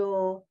renew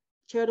your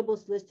charitable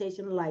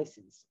solicitation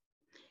license.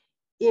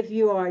 If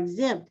you are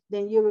exempt,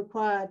 then you're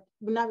required,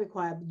 not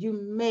required, but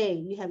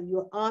you have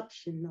your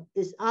option.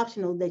 It's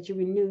optional that you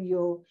renew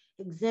your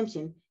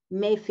exemption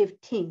May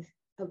 15th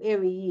of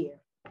every year.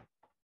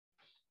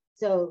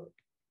 So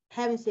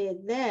having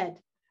said that,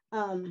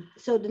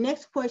 so the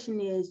next question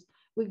is,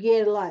 we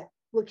get a lot.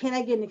 Well, can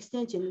I get an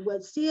extension? Well,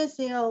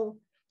 CSL,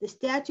 the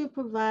statute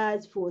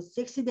provides for a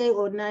 60-day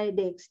or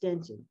 90-day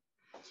extension.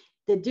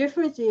 The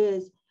difference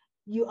is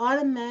you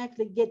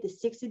automatically get the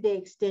 60-day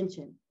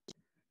extension.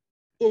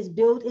 It's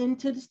built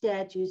into the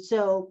statute.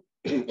 So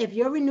if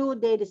your renewal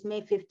date is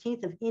May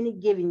 15th of any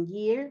given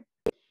year,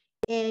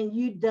 and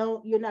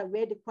you're not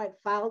ready to quite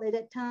file at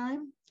that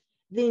time,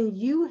 then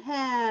you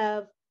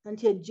have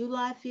until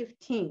July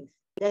 15th.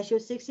 That's your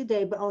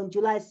 60-day. But on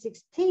July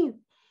 16th,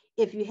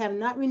 if you have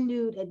not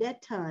renewed at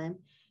that time,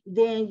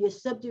 then you're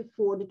subject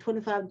for the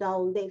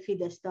 $25 late fee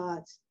that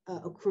starts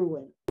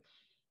accruing.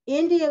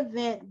 In the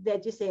event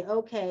that you say,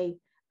 okay,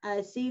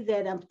 I see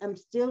that I'm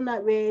still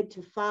not ready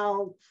to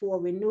file for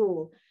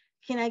renewal,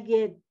 can I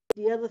get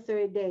the other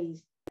 30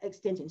 days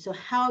extension? So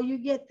how you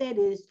get that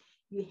is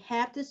you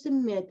have to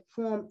submit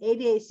Form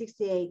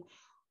 8868,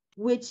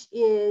 which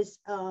is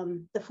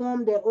the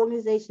form that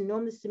organization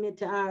normally submit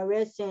to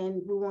IRS,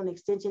 and we want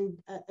extension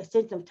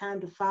of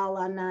time to file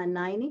our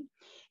 990.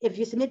 If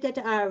you submit that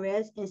to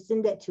IRS and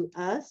send that to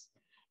us,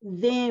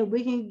 then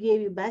we can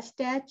give you, by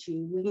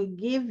statute, we can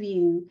give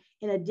you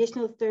an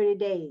additional 30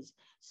 days.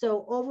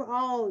 So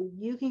overall,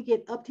 you can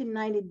get up to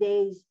 90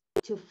 days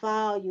to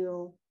file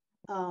your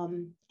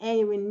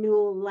annual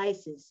renewal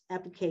license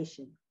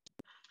application.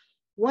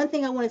 One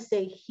thing I want to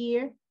say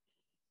here,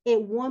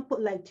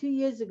 like 2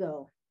 years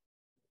ago,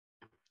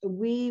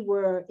 we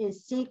were in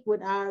sync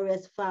with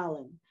IRS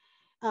filing.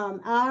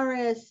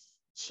 IRS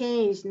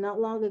changed not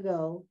long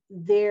ago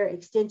their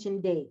extension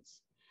dates.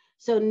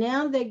 So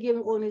now they're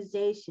giving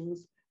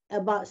organizations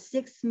about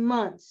 6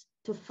 months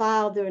to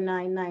file their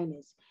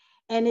 990s.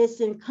 And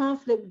it's in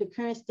conflict with the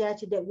current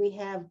statute that we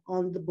have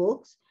on the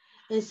books.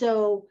 And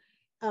so,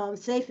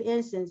 say for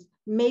instance,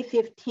 May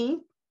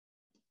 15th,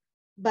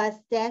 by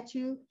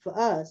statute for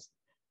us,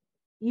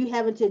 you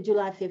have until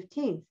July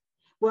 15th,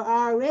 where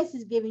IRS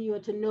is giving you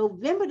until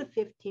November the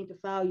 15th to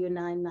file your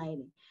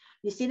 990.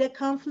 You see that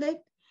conflict?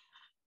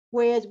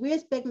 Whereas we're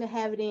expecting to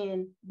have it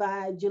in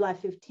by July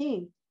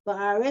 15th, but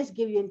IRS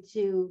give you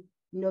until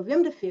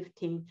November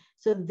 15th.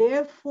 So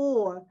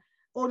therefore,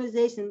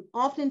 organizations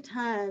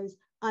oftentimes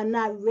are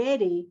not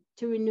ready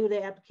to renew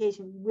their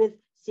application with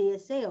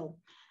CSL.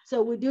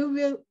 So we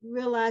do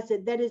realize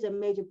that that is a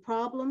major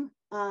problem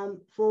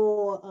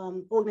for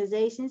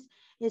organizations.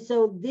 And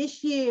so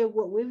this year,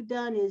 what we've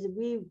done is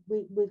we've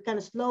kind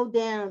of slowed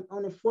down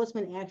on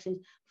enforcement actions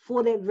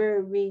for that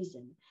very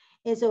reason.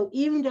 And so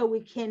even though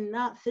we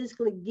cannot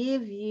physically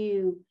give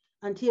you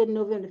until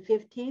November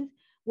 15th,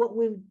 what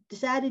we've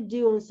decided to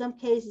do in some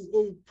cases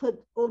is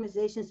put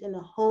organizations in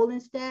a holding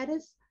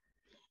status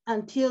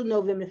until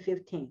November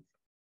 15th.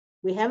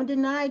 We haven't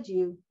denied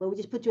you, but we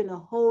just put you in a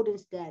holding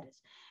status.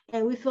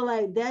 And we feel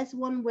like that's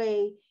one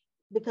way,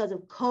 because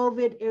of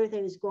COVID,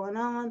 everything is going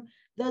on.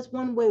 That's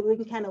one way we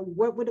can kind of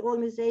work with the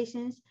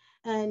organizations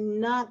and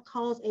not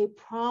cause a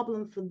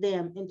problem for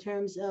them in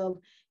terms of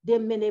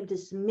them being able to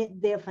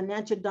submit their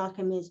financial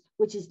documents,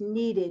 which is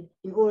needed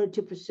in order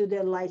to pursue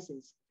their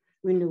license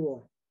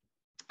renewal.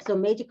 So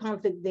major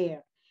conflict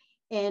there.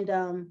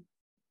 And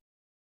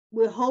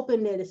we're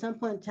hoping that at some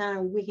point in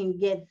time, we can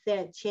get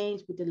that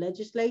changed with the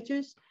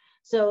legislatures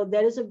So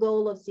that is a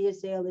goal of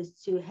CSL, is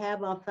to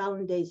have our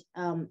filing dates,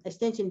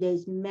 extension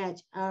dates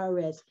match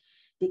IRS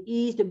to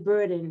ease the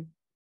burden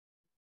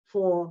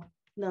for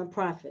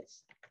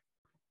nonprofits.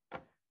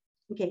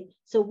 Okay,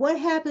 so what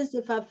happens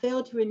if I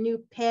fail to renew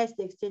past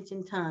the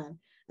extension time?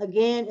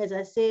 Again, as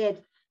I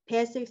said,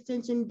 past the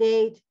extension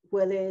date,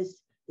 whether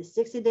it's the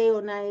 60-day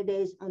or 90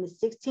 days, on the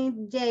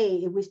 16th day,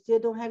 if we still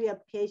don't have your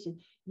application,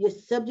 you're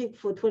subject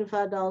for a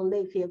 $25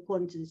 late fee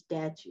according to the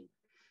statute.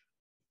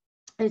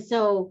 And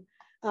so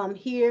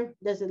here,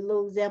 there's a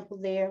little example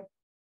there,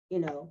 you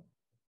know,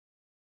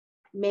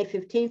 May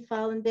 15th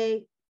filing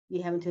date,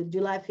 you have until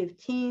July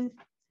 15th.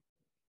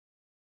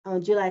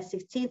 On July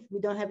 16th, we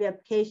don't have your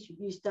application,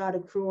 you start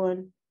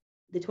accruing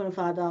the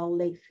 $25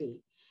 late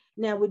fee.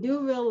 Now, we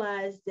do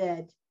realize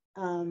that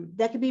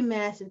that could be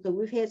massive, because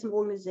we've had some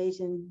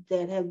organizations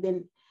that have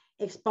been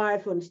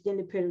expired for an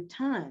extended period of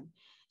time.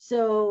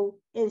 So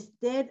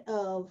instead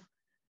of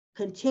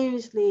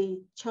continuously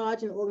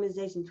charging an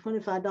organization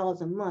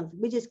 $25 a month,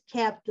 we just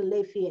cap the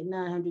late fee at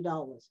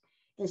 $900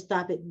 and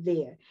stop it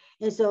there.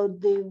 And so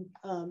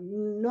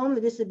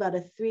normally this is about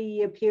a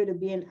 3-year period of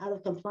being out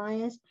of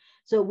compliance.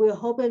 So we're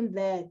hoping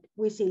that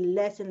we see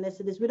less and less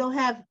of this. We don't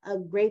have a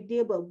great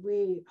deal, but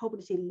we're hoping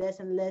to see less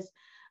and less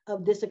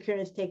of this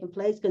occurrence taking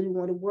place, because we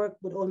want to work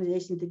with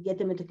organizations to get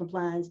them into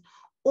compliance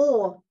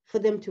or for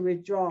them to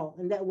withdraw,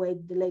 and that way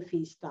the late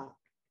fees stop.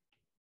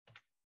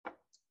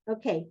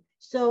 Okay,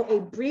 so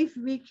a brief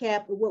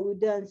recap of what we've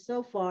done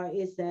so far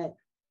is that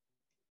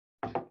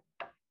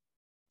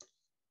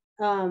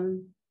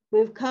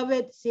we've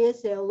covered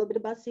CSL, a little bit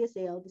about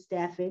CSL, the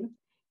staffing.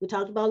 We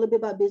talked about a little bit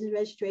about business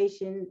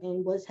registration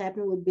and what's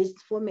happening with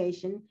business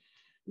formation.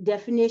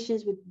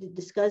 Definitions, we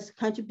discussed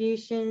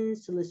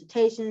contributions,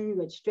 solicitation,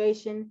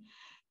 registration.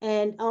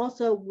 And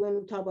also when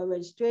we talk about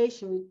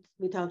registration,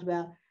 we talked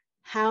about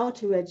how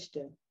to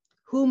register,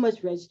 who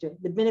must register,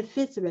 the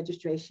benefits of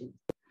registration.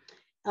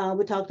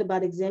 We talked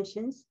about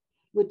exemptions.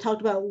 We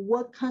talked about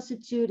what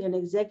constitutes an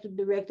executive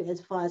director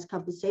as far as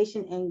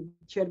compensation and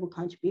charitable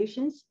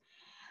contributions.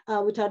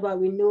 We talked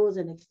about renewals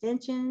and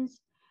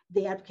extensions,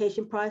 the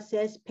application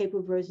process,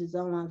 paper versus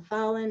online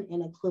filing,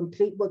 and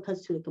what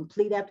constitutes a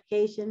complete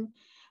application.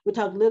 We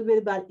talked a little bit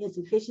about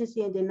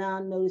insufficiency and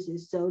denial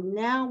notices. So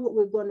now what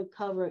we're going to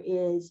cover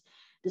is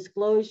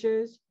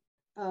disclosures,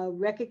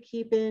 record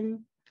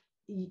keeping,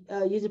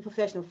 using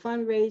professional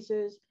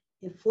fundraisers,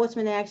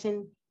 enforcement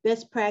action,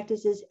 best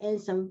practices,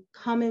 and some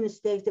common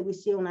mistakes that we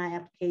see on our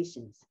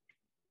applications.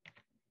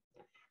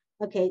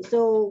 Okay,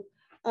 so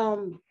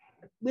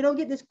we don't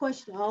get this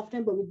question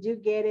often, but we do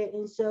get it.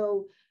 And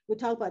so we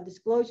talk about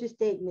disclosure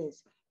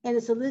statements, and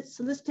the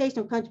solicitation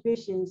of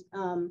contributions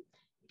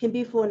can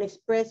be for an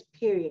express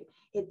period.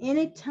 At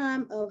any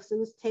time of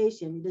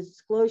solicitation, the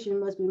disclosure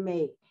must be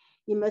made.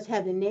 You must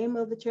have the name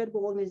of the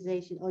charitable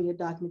organization on your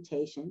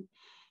documentation.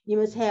 You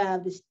must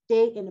have the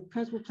state and the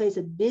principal place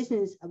of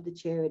business of the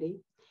charity,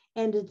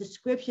 and the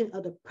description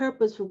of the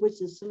purpose for which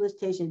the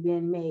solicitation is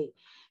being made.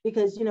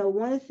 Because, you know,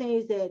 one of the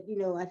things that, you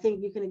know, I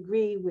think you can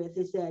agree with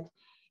is that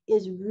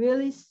it's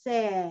really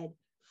sad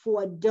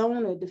for a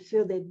donor to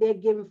feel that they're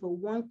given for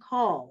one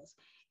cause,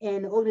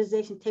 and the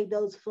organization take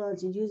those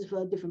funds and use it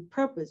for a different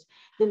purpose.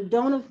 Then the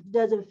donor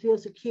doesn't feel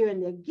secure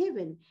in their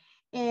giving.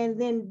 And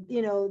then,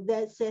 you know,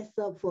 that sets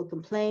up for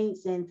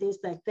complaints and things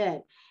like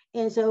that.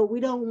 And so we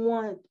don't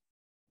want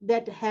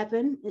that to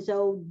happen. And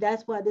so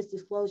that's why this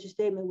disclosure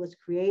statement was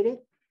created.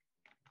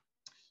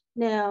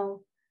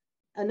 Now,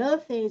 another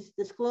thing is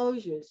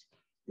disclosures.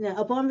 Now,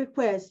 upon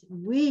request,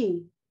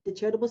 we, the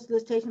Charitable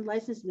Solicitation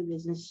License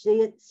Division,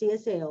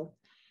 CSL,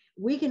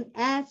 we can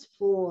ask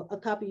for a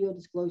copy of your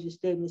disclosure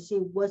statement, see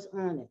what's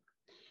on it.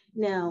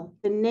 Now,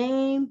 the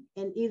name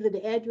and either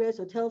the address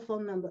or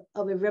telephone number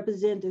of a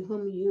representative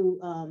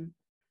whom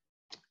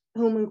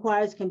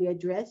inquiries can be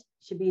addressed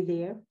should be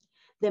there.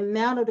 The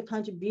amount of the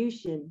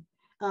contribution,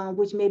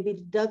 which may be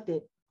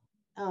deducted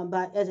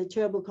as a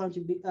charitable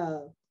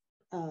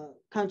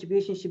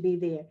contribution should be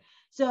there.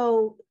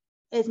 So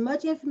as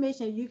much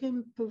information as you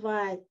can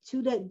provide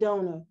to that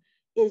donor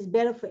is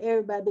better for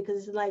everybody,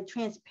 because it's like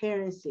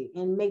transparency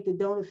and make the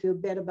donor feel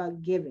better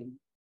about giving.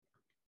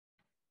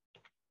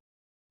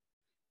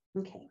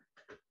 Okay.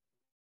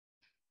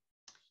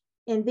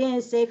 And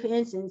then say, for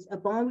instance,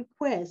 upon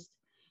request,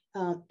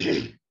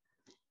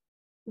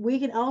 we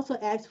can also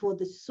ask for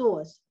the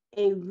source,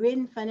 a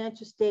written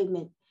financial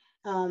statement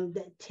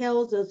that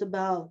tells us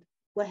about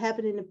what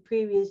happened in the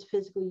previous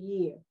fiscal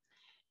year.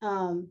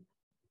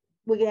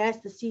 We can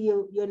ask to see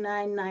your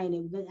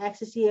 990. We can ask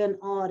to see an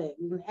audit.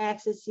 We can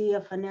ask to see a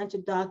financial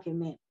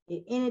document at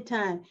any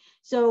time.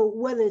 So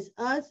whether it's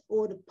us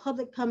or the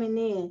public coming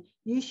in,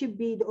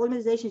 the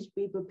organization should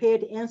be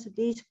prepared to answer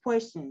these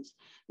questions,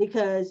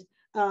 because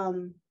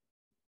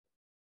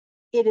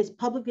it is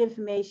public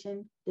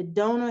information. The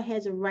donor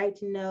has a right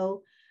to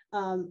know.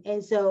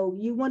 And so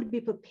you want to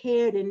be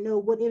prepared and know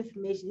what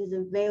information is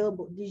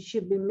available, you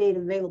should be made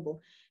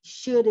available,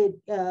 should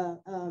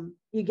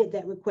you get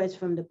that request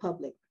from the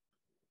public.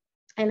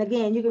 And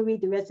again, you can read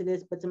the rest of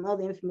this, but some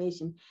other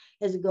information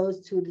as it goes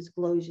to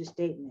disclosure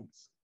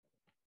statements.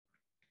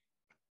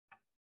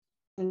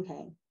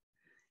 Okay.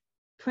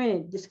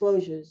 Printed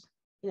disclosures,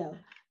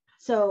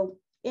 So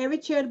every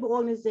charitable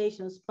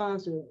organization or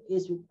sponsor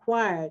is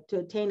required to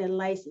obtain a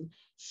license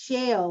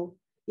shall,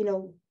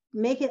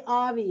 make it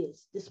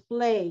obvious,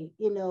 display,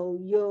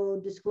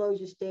 your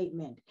disclosure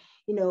statement.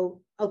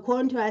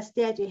 According to our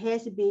statute, it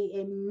has to be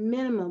a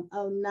minimum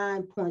of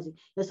 9 points.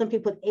 Some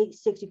people put 8,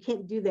 6. You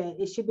can't do that.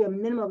 It should be a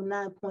minimum of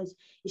 9 points.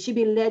 It should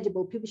be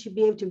legible. People should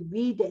be able to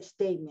read that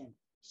statement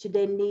should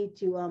they need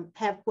to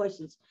have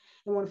questions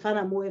and want to find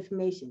out more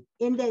information.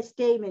 In that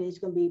statement, it's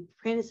going to be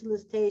printed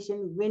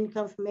solicitation, written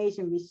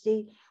confirmation,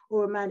 receipt,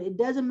 or reminder. It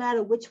doesn't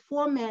matter which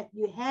format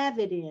you have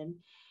it in.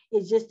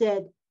 It's just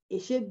that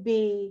it should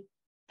be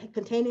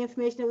containing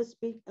information that was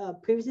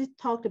previously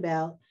talked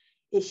about.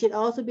 It should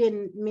also be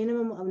a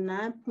minimum of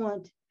 9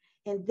 points.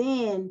 And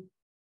then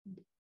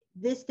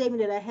this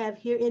statement that I have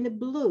here in the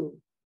blue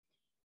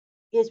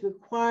is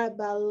required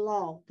by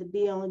law to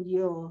be on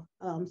your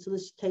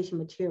solicitation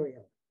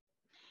material.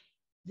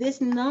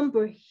 This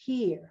number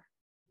here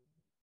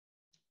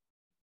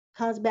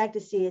comes back to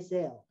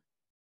CSL.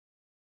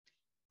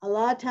 A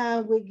lot of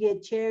times we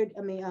get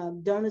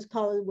donors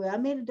call, well, I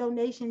made a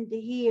donation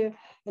to here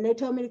and they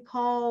told me to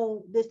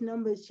call this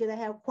number, should I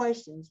have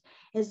questions?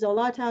 And so a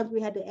lot of times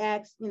we had to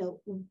ask,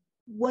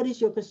 what is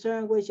your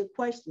concern? What is your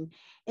question?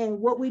 And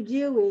what we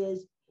do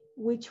is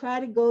we try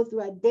to go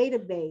through our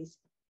database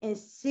and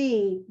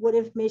see what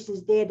information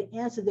is there to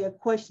answer their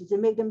questions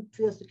and make them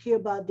feel secure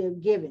about their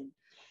giving.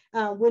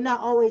 We're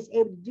not always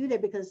able to do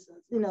that because,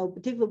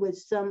 particularly with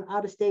some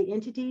out-of-state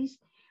entities,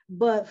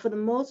 but for the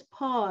most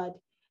part,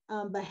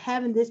 by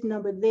having this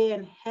number there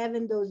and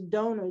having those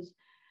donors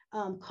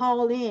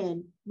call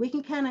in, we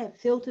can kind of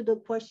filter the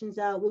questions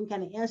out. We can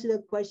kind of answer their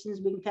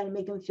questions. We can kind of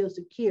make them feel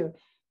secure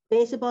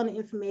based upon the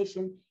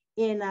information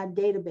in our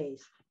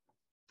database.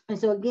 And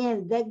so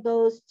again, that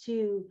goes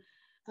to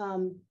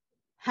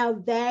how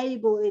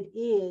valuable it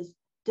is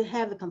to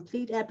have a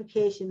complete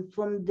application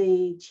from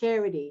the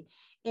charity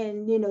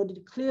and,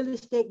 to clearly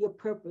state your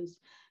purpose,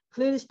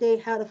 clearly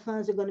state how the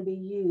funds are going to be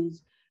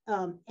used,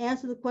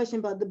 answer the question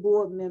about the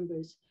board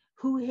members,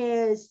 who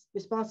has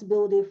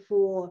responsibility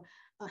for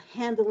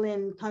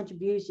handling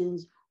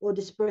contributions or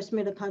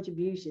disbursement of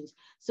contributions.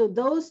 So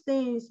those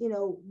things,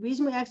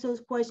 reason we ask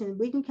those questions,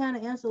 we can kind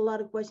of answer a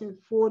lot of questions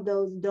for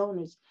those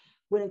donors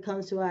when it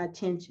comes to our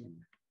attention.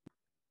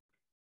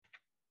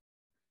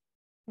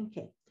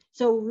 Okay,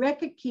 so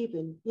record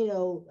keeping,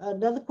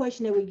 another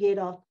question that we get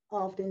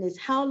often is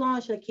how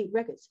long should I keep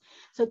records?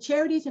 So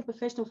charities and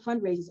professional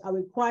fundraisers are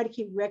required to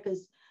keep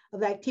records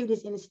of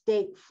activities in the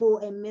state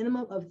for a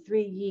minimum of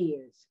 3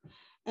 years.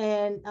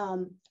 And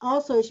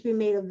also it should be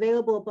made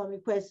available upon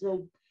request.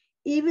 So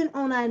even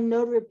on our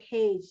notary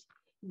page,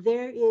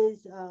 there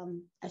is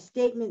a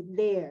statement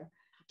there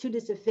to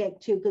this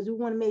effect too, because we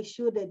want to make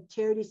sure that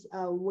charities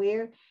are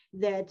aware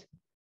that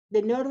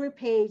the notary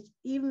page,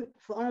 even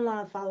for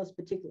online files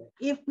particular,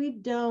 if we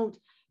don't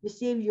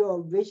receive your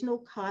original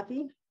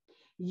copy,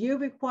 you're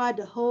required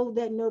to hold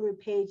that notary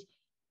page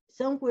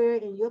somewhere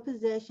in your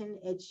possession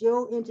at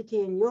your entity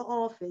in your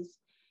office.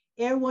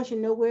 Everyone should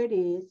know where it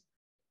is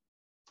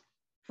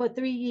for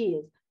 3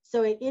 years.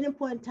 So at any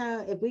point in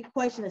time, if we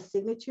question a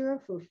signature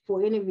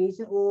for any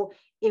reason, or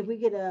if we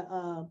get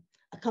a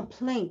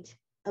complaint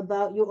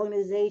about your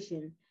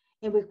organization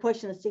and we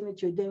question a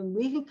signature, then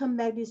we can come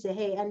back to you and say,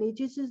 hey, I need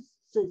you to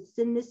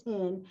send this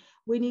in.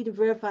 We need to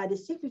verify the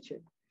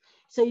signature.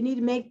 So you need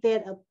to make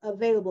that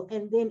available.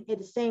 And then at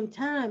the same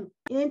time,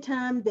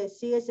 anytime that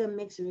CSL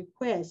makes a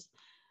request,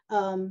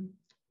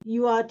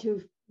 you are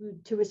to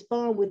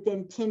respond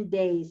within 10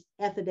 days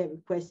after that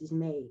request is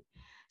made.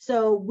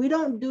 So we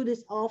don't do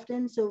this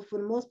often. So for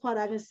the most part,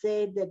 I can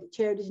say that the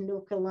charities in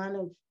North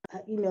Carolina,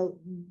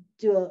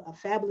 do a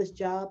fabulous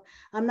job.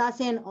 I'm not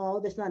saying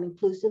all, that's not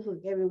inclusive of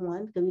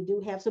everyone, because we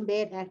do have some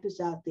bad actors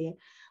out there.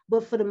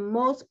 But for the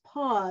most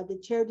part, the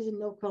charities in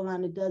North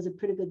Carolina does a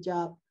pretty good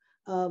job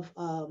of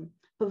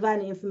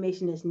providing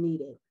information that's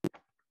needed.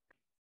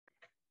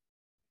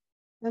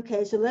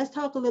 Okay, so let's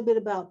talk a little bit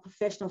about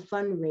professional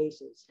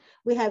fundraisers.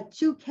 We have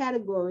 2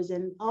 categories,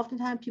 and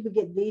oftentimes people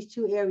get these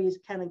 2 areas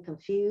kind of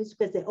confused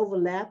because they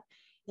overlap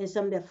in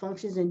some of their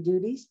functions and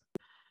duties.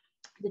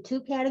 The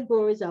 2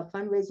 categories are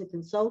fundraising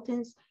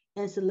consultants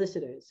and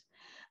solicitors.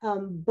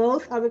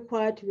 Both are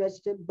required to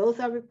register. Both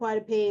are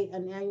required to pay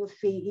an annual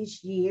fee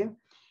each year,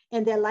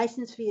 and their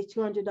license fee is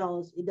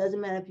 $200. It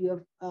doesn't matter if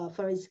you're a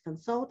fundraising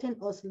consultant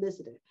or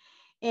solicitor.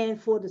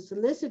 And for the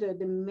solicitor,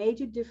 the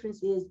major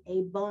difference is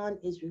a bond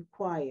is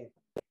required.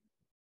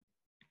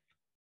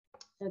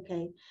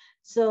 Okay,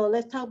 so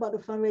let's talk about the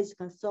fundraising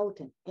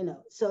consultant.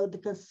 So the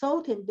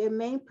consultant, their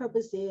main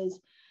purpose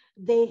is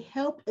they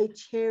help a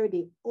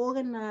charity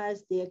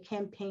organize their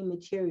campaign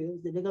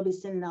materials that they're going to be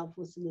sending out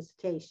for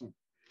solicitation.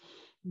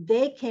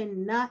 They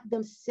cannot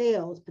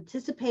themselves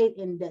participate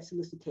in that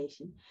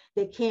solicitation.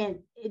 They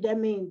can't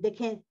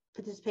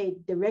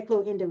participate directly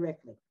or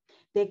indirectly.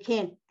 They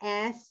can't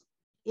ask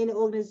any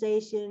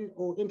organization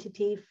or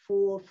entity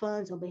for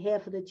funds on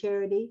behalf of the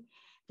charity.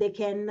 They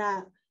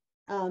cannot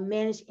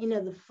manage any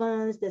of the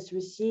funds that's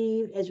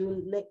received as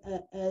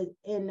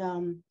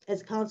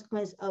as a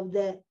consequence of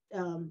that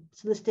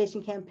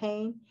solicitation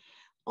campaign.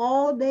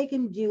 All they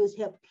can do is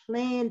help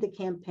plan the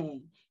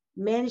campaign,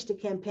 manage the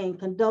campaign,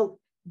 conduct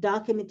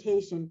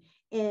documentation,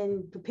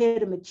 and prepare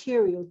the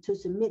material to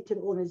submit to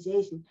the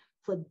organization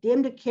for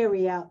them to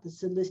carry out the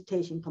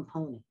solicitation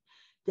component.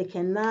 They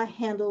cannot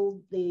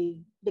handle they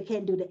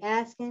can't do the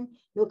asking,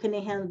 nor can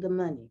they handle the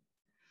money.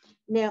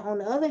 Now, on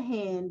the other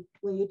hand,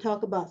 when you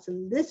talk about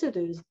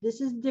solicitors, this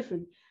is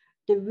different.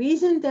 The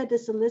reason that the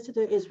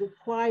solicitor is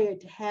required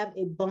to have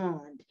a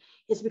bond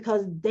is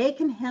because they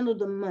can handle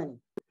the money.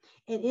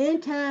 And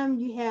anytime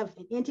you have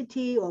an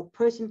entity or a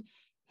person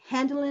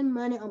handling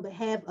money on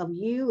behalf of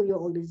you or your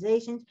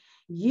organizations,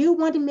 you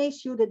want to make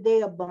sure that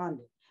they are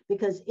bonded.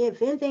 Because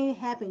if anything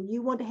happens,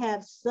 you want to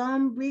have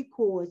some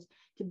recourse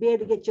to be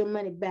able to get your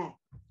money back,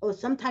 or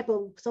some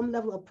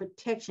level of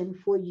protection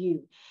for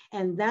you.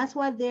 And that's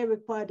why they're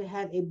required to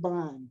have a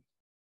bond.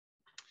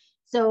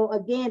 So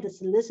again, the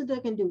solicitor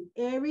can do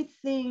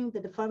everything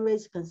that the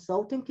fundraising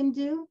consultant can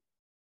do.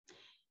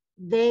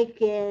 They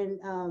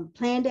can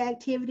plan the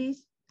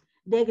activities.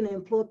 They can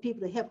employ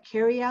people to help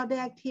carry out the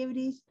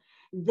activities.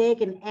 They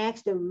can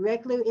ask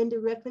directly or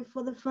indirectly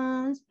for the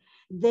funds.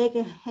 They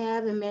can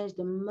have and manage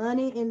the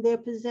money in their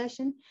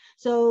possession.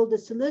 So the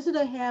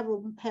solicitor have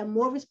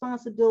more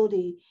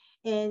responsibility.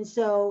 And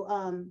so,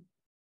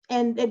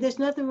 and there's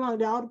nothing wrong.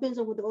 It all depends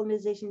on what the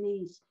organization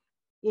needs.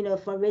 You know,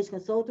 fundraising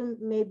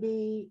consultant may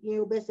be,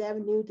 best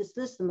avenue. The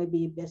solicitor may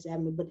be best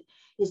avenue, but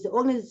it's the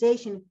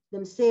organization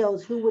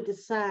themselves who would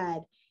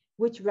decide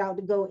which route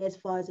to go as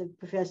far as a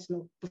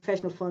professional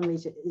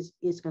fundraiser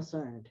is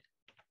concerned.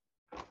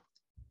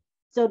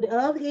 So the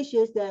other issue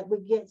is that we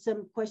get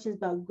some questions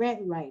about grant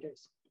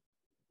writers.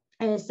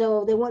 And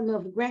so they want to know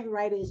if a grant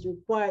writer is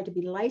required to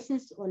be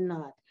licensed or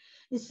not.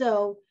 And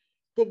so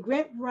the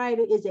grant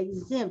writer is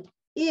exempt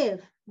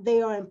if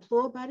they are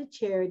employed by the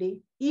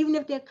charity, even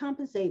if they're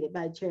compensated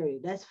by the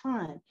charity, that's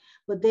fine.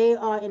 But they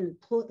are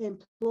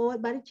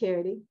employed by the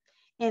charity,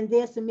 and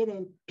they're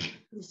submitting,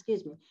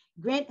 excuse me,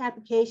 grant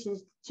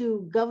applications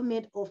to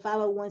government or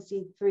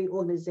 501c3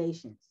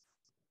 organizations.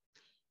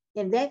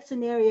 In that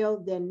scenario,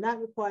 they're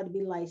not required to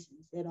be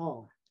licensed at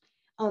all.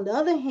 On the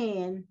other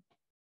hand,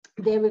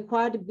 they're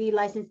required to be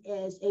licensed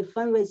as a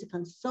fundraising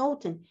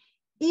consultant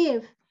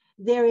if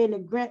they're in a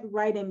grant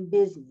writing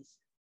business.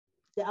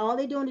 All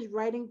they're doing is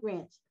writing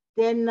grants.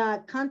 They're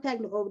not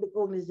contacting the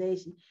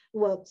organization,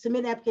 well,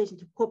 submitting applications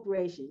to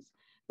corporations,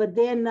 but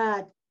they're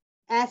not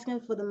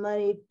asking for the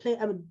money,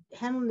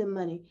 handling the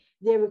money.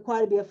 They're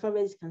required to be a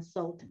fundraising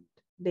consultant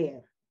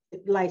there,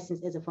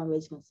 licensed as a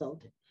fundraising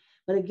consultant.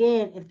 But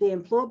again, if they're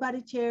employed by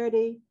the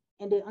charity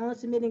and they're only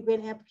submitting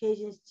grant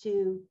applications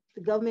to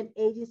the government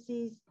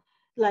agencies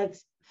like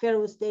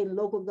federal, state, and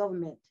local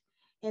government,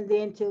 and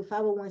then to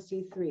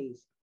 501c3s,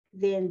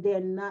 then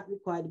they're not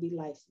required to be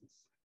licensed.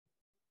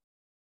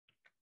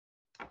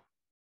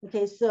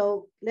 Okay,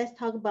 so let's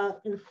talk about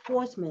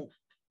enforcement.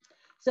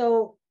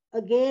 So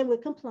again,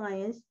 with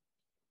compliance,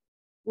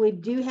 we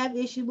do have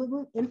issues with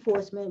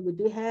enforcement. We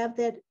do have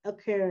that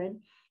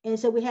occurring. And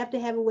so we have to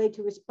have a way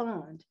to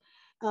respond.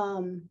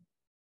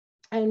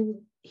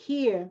 And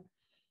here,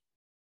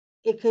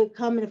 it could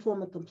come in the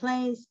form of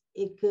complaints.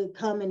 It could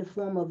come in the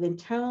form of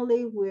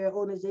internally where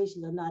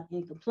organizations are not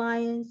in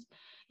compliance.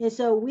 And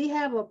so we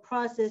have a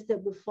process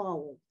that we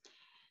follow.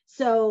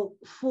 So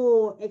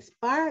for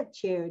expired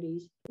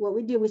charities, what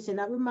we do, we send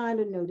out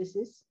reminder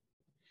notices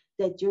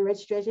that your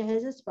registration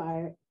has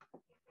expired.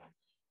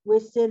 We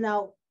send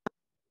out,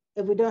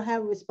 if we don't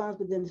have a response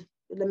within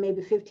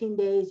maybe 15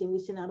 days, and we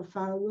send out a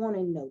final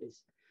warning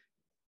notice.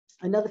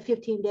 Another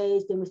 15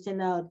 days, then we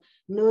send out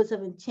notice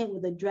of intent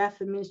with a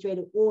draft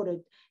administrative order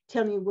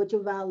telling you what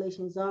your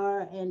violations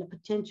are and the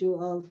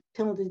potential of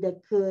penalties that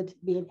could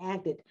be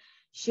enacted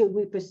should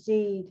we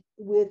proceed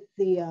with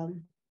the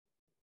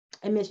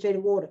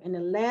administrative order. And the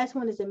last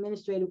one is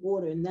administrative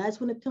order, and that's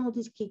when the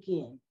penalties kick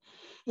in.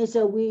 And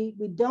so we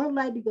don't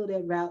like to go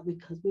that route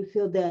because we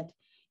feel that,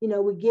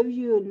 we give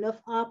you enough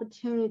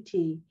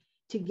opportunity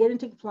to get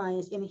into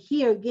compliance. And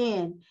here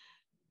again,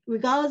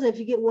 regardless of if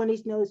you get one of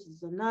these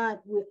notices or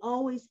not, we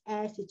always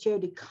ask the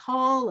charity to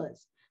call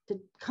us, to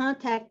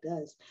contact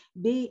us,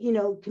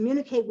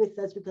 communicate with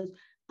us, because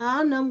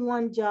our number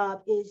one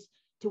job is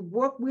to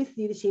work with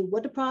you to see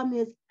what the problem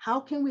is.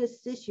 How can we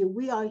assist you?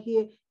 We are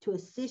here to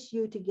assist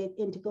you to get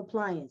into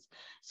compliance.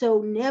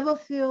 So never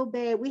feel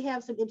bad. We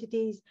have some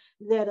entities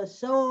that are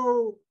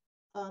so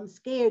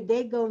scared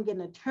they go and get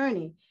an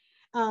attorney.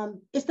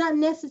 It's not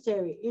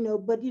necessary,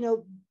 but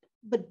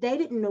they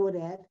didn't know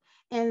that.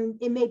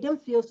 And it made them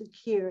feel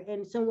secure,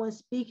 and someone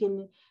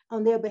speaking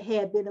on their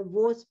behalf, being a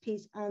voice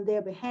piece on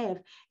their behalf.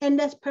 And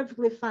that's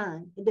perfectly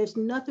fine. There's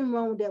nothing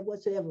wrong with that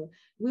whatsoever.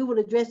 We will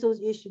address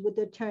those issues with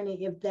the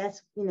attorney if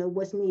that's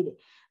what's needed.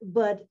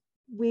 But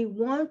we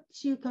want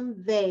to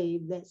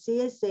convey that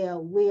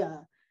CSL,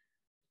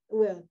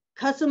 we're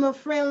customer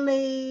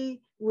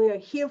friendly, we're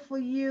here for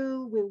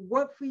you, we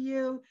work for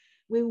you.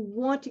 We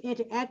want to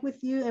interact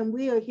with you, and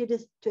we are here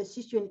to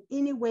assist you in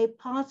any way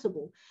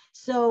possible.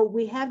 So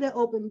we have that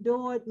open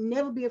door.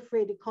 Never be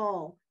afraid to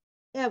call,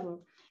 ever.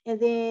 And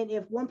then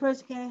if one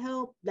person can't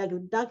help, like a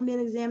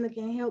document examiner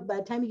can't help, by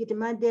the time you get to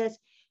my desk,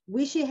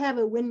 we should have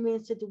a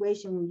win-win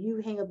situation when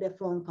you hang up that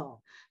phone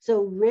call.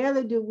 So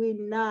rarely do we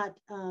not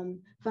find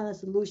a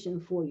solution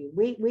for you.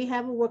 We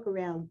have a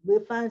workaround.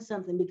 We'll find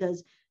something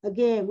because,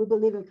 again, we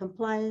believe in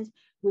compliance.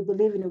 We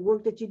believe in the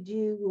work that you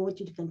do. We want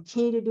you to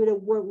continue to do the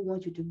work. We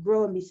want you to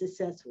grow and be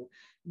successful.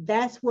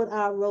 That's what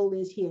our role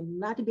is here,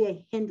 not to be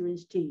a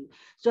hindrance to you.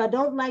 So I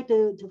don't like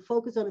to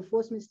focus on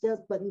enforcement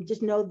steps, but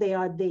just know they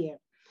are there.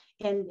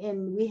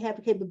 And we have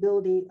the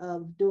capability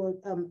of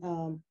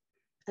doing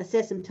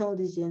assessing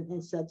penalties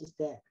and such as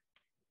that.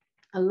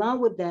 Along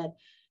with that,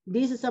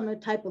 these are some of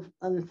the type of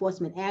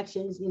enforcement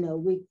actions.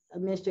 We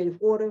administrative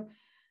order.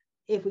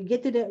 If we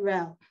get to that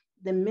route,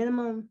 the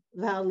minimum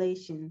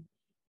violation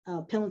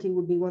penalty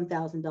would be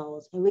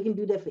 $1,000, and we can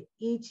do that for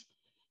each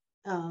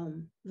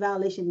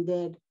violation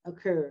that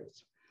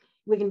occurs.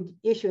 We can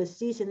issue a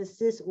cease and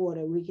desist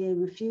order. We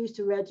can refuse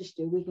to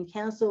register. We can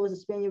cancel or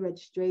suspend your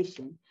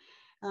registration.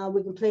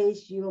 We can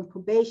place you on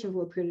probation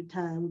for a period of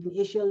time. We can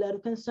issue a letter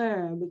of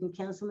concern. We can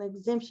cancel an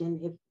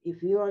exemption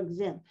if you are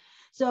exempt.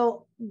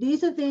 So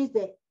these are things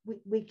that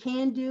we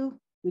can do.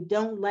 We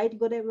don't like to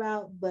go that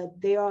route, but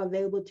they are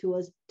available to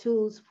us,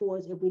 tools for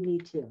us if we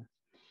need to.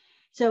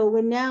 So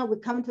we're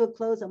coming to a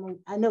close.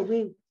 I know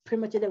we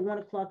pretty much at that 1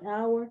 o'clock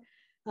hour.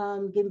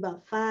 Give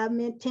about 10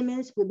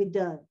 minutes, we'll be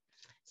done.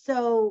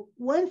 So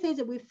one of the things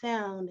that we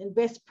found in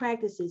best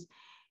practices,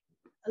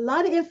 a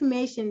lot of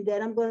information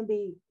that I'm going to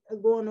be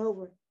going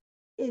over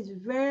is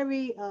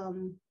very,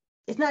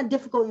 it's not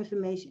difficult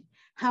information.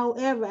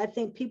 However, I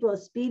think people are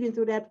speeding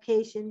through the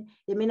application.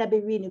 They may not be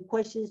reading the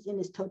questions in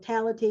its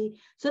totality.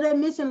 So they're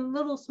missing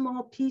little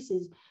small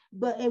pieces,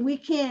 and we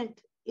can't,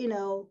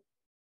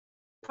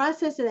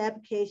 process an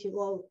application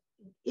or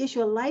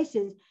issue a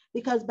license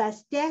because by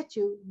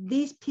statute,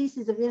 these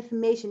pieces of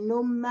information,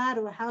 no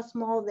matter how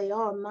small they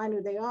are,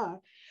 minor they are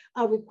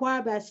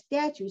required by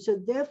statute. So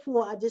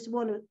therefore, I just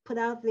want to put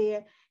out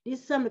there,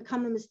 these are some of the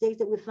common mistakes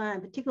that we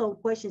find, particularly on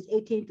questions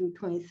 18 through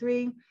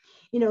 23.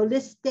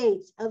 List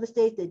other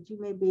states that you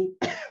may be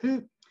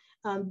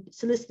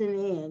soliciting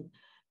in.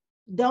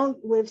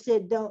 We've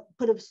said don't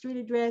put a street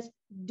address,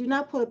 do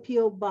not put a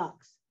P.O.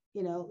 box,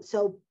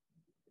 so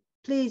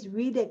please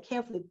read that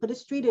carefully, put a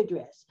street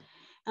address.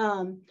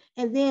 And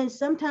then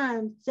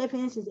sometimes, say for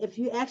instance, if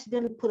you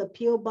accidentally put a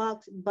P.O.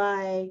 box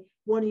by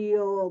one of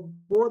your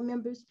board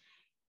members,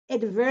 at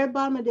the very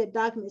bottom of that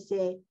document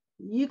say,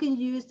 you can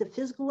use the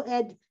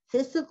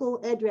physical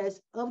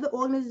address of the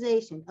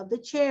organization, of the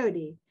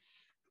charity,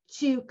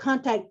 to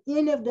contact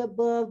any of the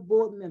above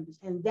board members,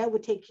 and that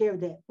would take care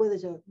of that, whether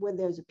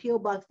there's a P.O.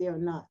 box there or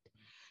not.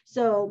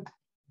 So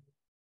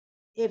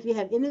if you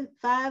have any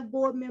 5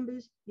 board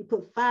members, you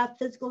put 5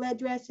 physical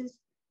addresses,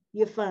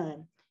 you're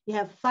fine. You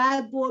have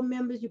 5 board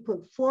members, you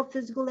put 4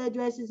 physical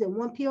addresses and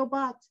 1 P.O.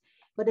 box,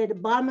 but at the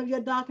bottom of your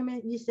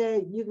document, you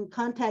said you can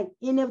contact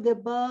any of the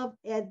above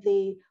at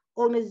the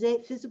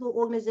physical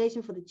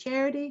organization for the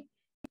charity,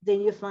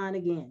 then you're fine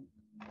again.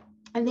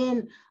 And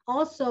then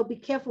also be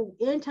careful,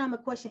 anytime a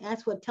question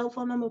asks for a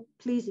telephone number,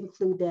 please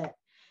include that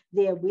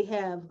there. We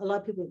have a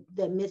lot of people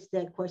that miss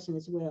that question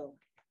as well.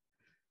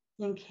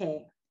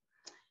 Okay.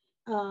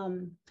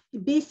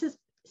 Be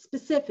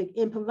specific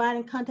in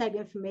providing contact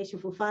information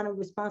for final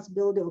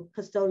responsibility or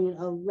custodian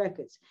of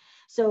records.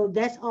 So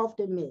that's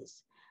often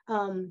missed.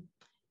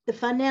 The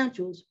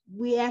financials,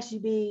 we actually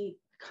be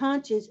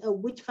conscious of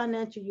which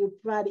financial you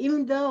provide,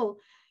 even though,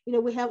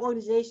 we have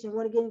organizations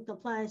want to get in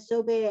compliance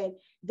so bad,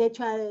 they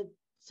try to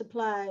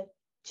supply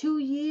 2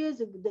 years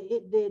of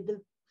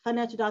the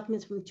financial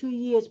documents from 2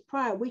 years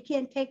prior. We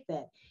can't take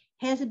that.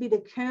 It has to be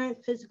the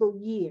current fiscal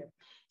year.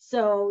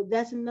 So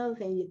that's another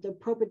thing, the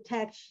appropriate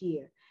tax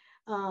year.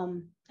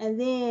 And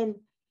then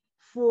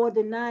for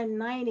the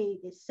 990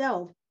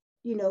 itself,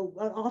 an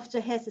officer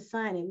has to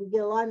sign it. We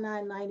get a lot of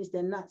 990s that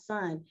are not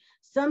signed.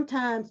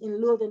 Sometimes in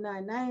lieu of the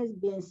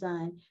 990s being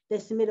signed, they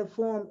submit a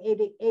form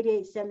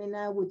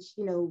 8879, which,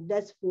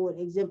 that's for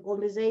exempt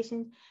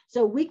organizations.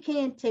 So we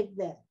can't take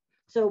that.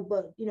 So,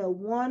 but,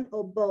 one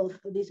or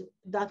both of these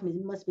documents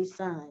must be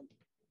signed.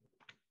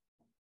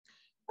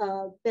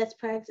 Best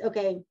practice,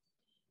 okay.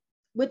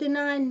 With the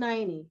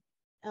 990,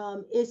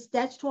 it's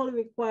statutorily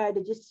required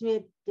to just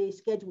submit the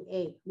Schedule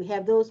A. We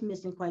have those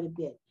missing quite a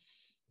bit.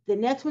 The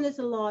next one is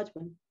a large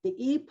one, the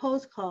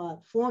e-postcard,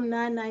 Form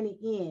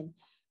 990N.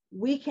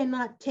 We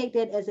cannot take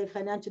that as a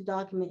financial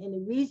document, and the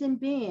reason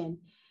being,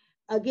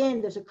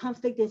 again, there's a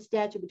conflict in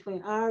statute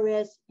between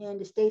IRS and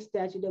the state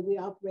statute that we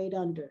operate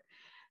under.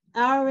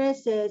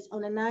 IRS says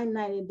on the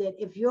 990 that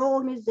if your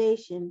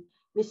organization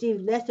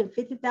receives less than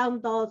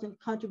 $50,000 in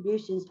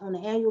contributions on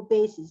an annual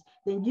basis,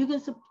 then you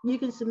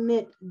can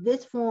submit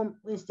this form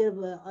instead of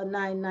a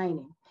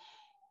 990.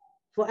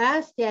 For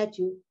our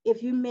statute,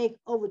 if you make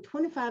over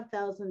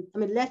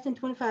less than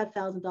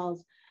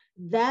 $25,000,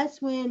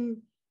 that's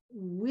when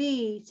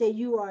we say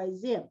you are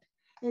exempt.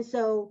 And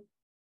so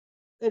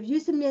if you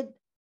submit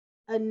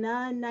a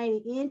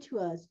 990 to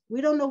us,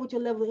 we don't know what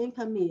your level of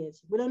income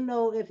is. We don't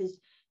know if it's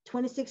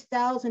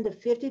 26,000 to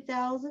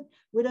 50,000.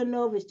 We don't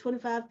know if it's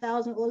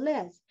 25,000 or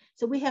less.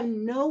 So we have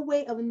no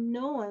way of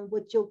knowing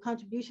what your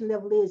contribution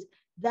level is.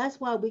 That's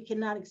why we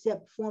cannot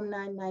accept Form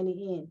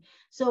 990N.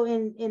 So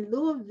in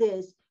lieu of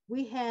this,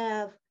 we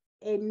have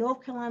a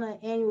North Carolina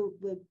annual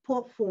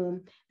report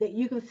form that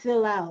you can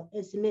fill out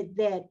and submit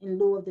that in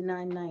lieu of the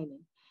 990.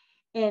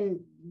 And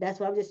that's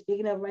what I'm just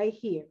speaking of right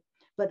here.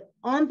 But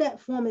on that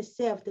form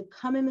itself, the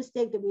common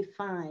mistake that we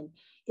find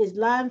is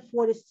line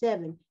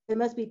 47. There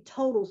must be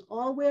totals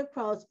all the way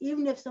across,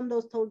 even if some of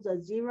those totals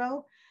are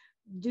zero.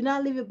 Do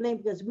not leave it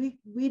blank because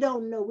we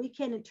don't know. We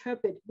can't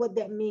interpret what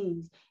that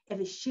means, if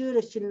it should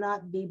or should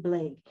not be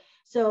blank.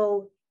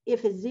 So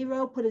if it's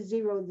zero, put a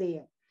zero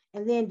there.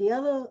 And then the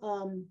other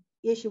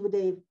issue with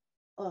the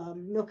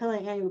North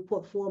Carolina Annual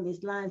Report form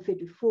is line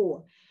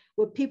 54,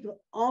 where people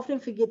often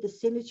forget the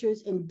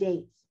signatures and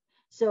dates.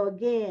 So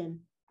again,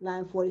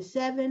 line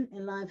 47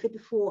 and line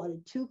 54 are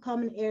the two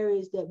common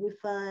areas that we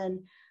find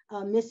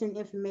missing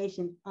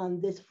information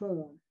on this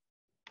form.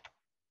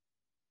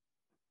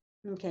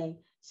 Okay,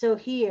 so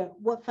here,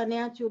 what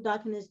financial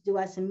documents do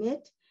I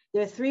submit?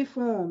 There are three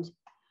forms: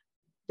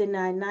 the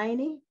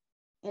 990,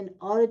 an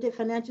audited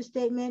financial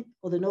statement,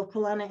 or the North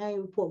Carolina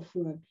Annual Report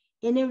form.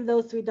 Any of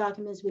those three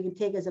documents we can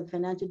take as a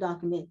financial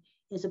document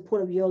in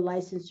support of your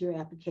licensure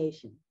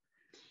application.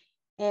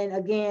 And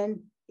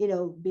again,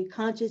 be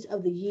conscious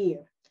of the year.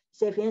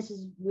 Say, for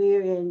instance,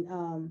 we're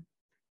in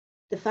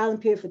the filing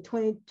period for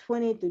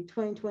 2020 through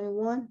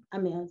 2021. I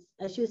mean,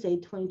 I should say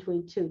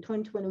 2022,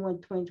 2021,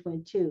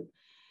 2022.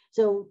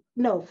 So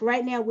no, for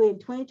right now, we're in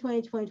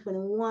 2020,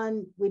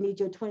 2021. We need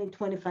your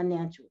 2020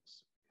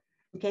 financials.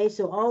 Okay,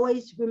 so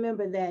always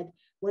remember that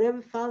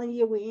whatever filing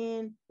year we're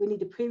in, we need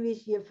the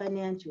previous year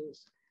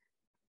financials.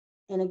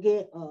 And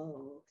again,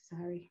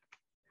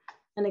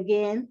 And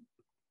again,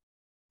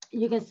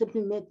 you can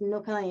submit the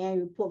North Carolina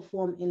Annual Report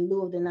form in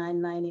lieu of the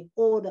 990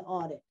 or the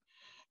audit.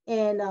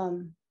 And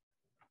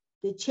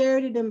the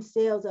charity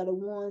themselves are the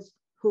ones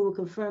who will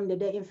confirm that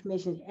their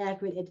information is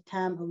accurate at the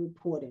time of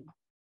reporting.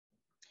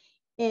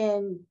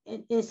 And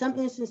in some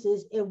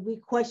instances, if we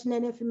question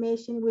that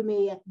information, we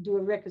may do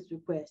a records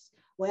request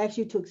or ask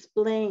you to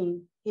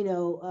explain,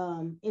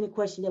 any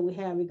question that we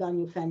have regarding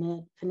your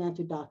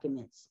financial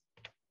documents.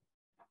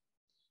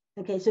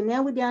 Okay, so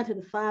now we're down to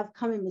the 5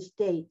 common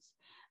mistakes.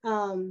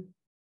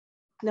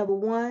 Number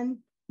 1,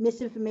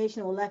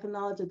 misinformation or lack of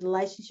knowledge of the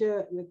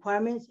licensure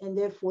requirements and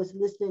therefore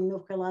solicited in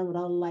North Carolina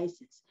without a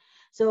license.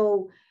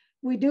 So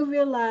we do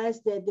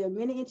realize that there are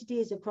many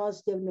entities across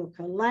the state of North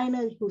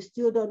Carolina who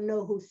still don't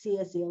know who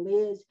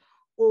CSL is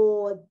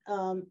or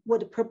what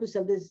the purpose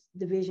of this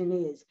division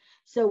is.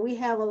 So we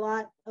have a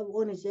lot of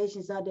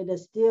organizations out there that are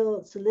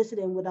still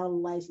soliciting without a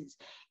license.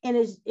 And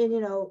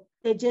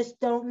they just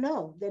don't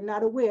know. They're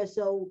not aware.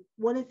 So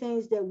one of the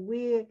things that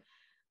we're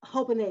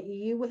hoping that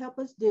you will help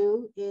us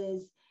do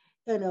is,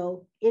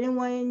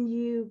 anyone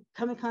you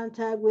come in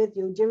contact with,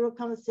 your general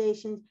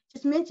conversations,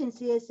 just mention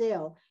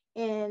CSL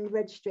and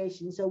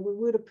registration. So we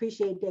would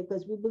appreciate that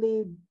because we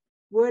believe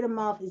word of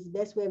mouth is the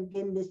best way of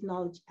getting this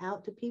knowledge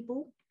out to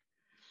people.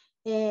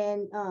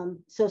 And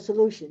so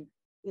solution,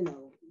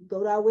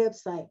 go to our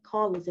website,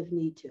 call us if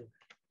need to.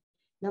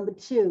 Number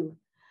 2,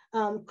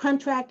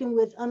 contracting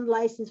with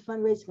unlicensed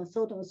fundraising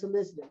consultant or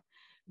solicitor.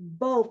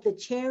 Both the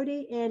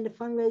charity and the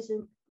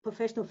fundraising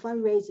professional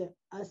fundraiser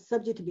are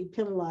subject to be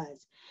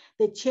penalized.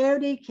 The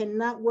charity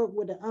cannot work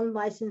with an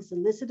unlicensed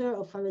solicitor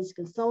or fundraising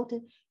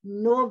consultant,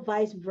 nor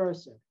vice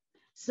versa.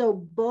 So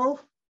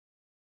both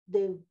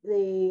the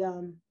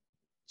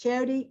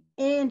charity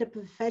and the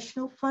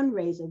professional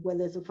fundraiser,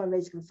 whether it's a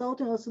fundraising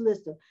consultant or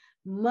solicitor,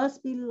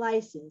 must be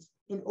licensed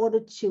in order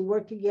to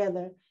work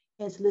together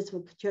and solicit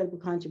for charitable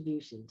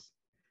contributions.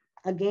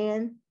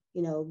 Again,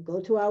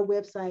 go to our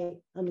website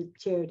under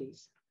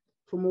charities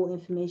for more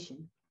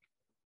information.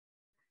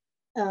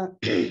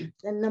 And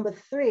number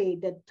 3,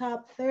 the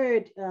top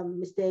third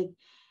mistake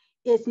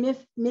is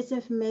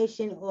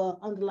misinformation or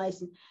under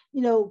license.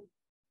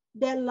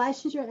 That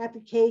licensure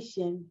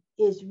application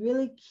is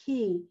really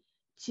key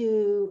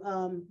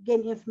to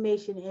getting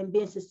information and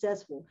being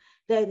successful.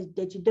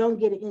 That you don't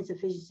get an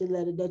insufficiency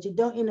letter, that you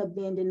don't end up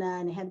being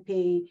denied and have to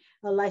pay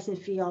a license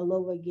fee all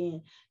over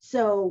again.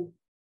 So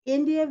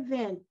in the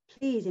event,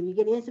 please, if you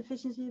get an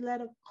insufficiency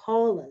letter,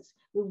 call us.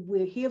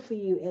 We're here for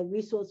you, a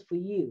resource for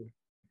you.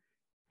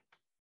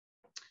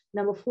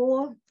 Number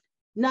 4,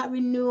 not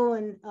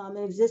renewing an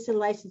existing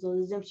license or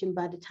exemption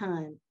by the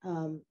time,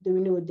 the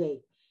renewal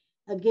date.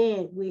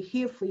 Again, we're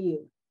here for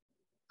you.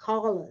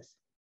 Call us.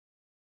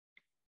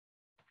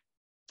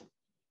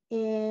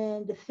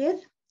 And the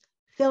 5th,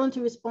 failing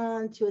to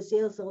respond to a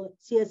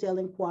CSL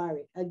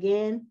inquiry.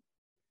 Again,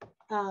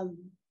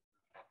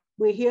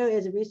 we're here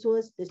as a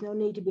resource. There's no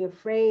need to be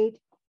afraid.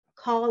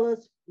 Call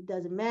us. It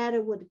doesn't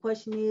matter what the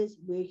question is.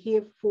 We're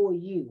here for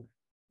you.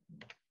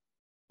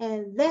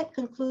 And that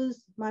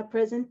concludes my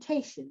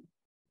presentation.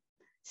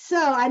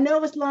 So I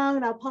know it's long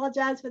and I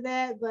apologize for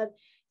that, but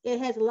it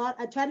has a lot.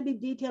 I try to be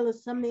detailed in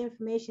some of the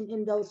information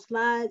in those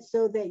slides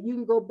so that you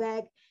can go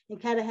back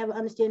and kind of have an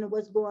understanding of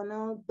what's going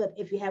on. But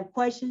if you have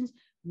questions,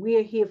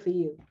 we're here for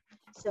you.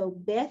 So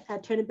Beth, I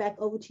turn it back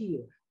over to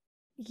you.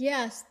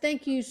 Yes,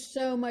 thank you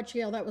so much,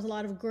 Gail. That was a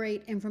lot of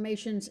great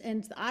information,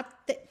 and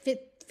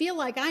feel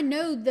like I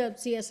know the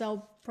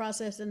CSL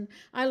process, and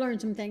I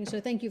learned some things. So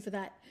thank you for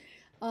that.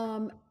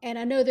 And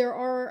I know there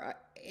are,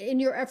 in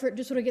your effort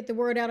to sort of get the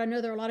word out, I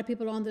know there are a lot of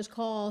people on this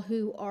call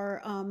who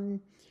are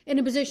in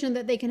a position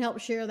that they can help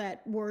share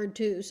that word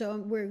too.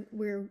 So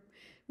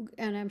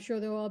and I'm sure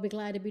they'll all be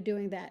glad to be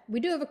doing that. We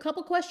do have a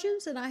couple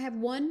questions, and I have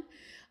one.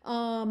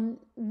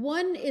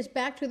 One is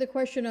back to the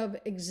question of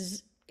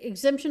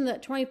exemption,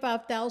 that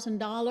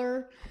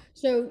 $25,000.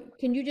 So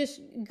can you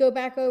just go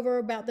back over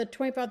about the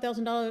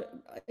 $25,000?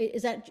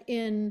 Is that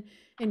in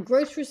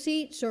gross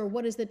receipts, or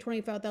what is the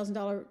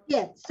 $25,000?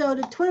 Yeah, so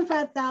the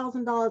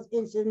 $25,000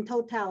 is in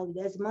totality.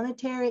 That's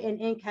monetary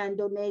and in-kind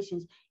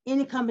donations,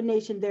 any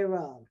combination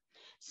thereof.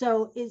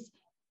 So if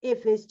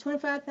it's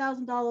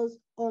 $25,000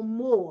 or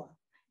more,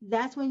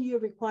 that's when you're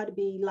required to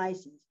be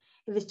licensed.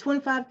 If it's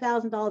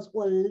 $25,000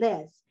 or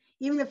less,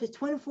 even if it's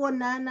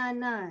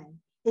 $24,999,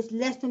 it's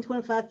less than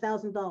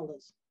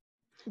 $25,000.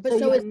 But so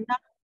so you're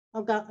not.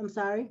 Oh God, I'm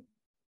sorry.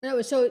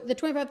 no, so the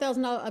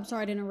 $25,000, I'm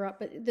sorry to interrupt,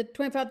 but the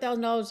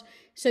 $25,000,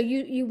 so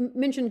you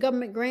mentioned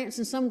government grants,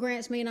 and some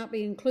grants may not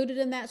be included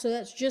in that, so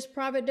that's just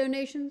private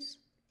donations?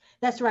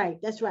 That's right.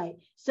 That's right.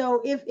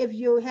 So if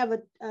you have a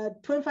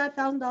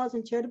 $25,000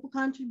 in charitable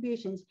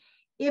contributions,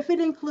 if it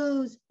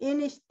includes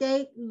any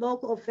state,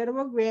 local, or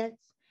federal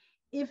grants,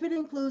 if it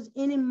includes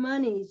any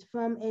monies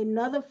from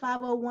another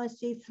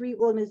 501c3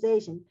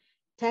 organization,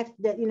 tax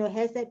that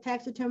has that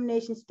tax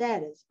determination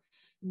status,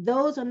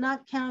 those are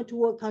not counted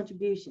toward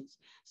contributions.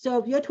 So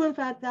if your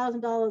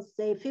 $25,000,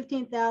 say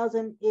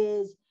 15,000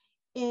 is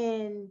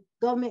in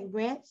government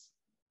grants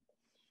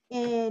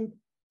and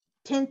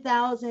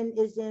 10,000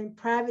 is in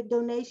private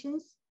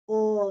donations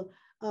or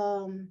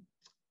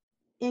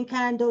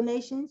in-kind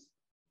donations,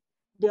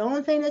 the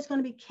only thing that's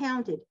going to be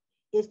counted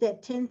is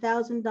that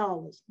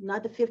 $10,000,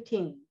 not the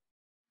 15.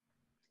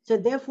 So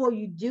therefore,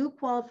 you do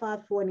qualify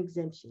for an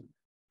exemption.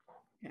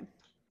 Okay.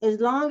 As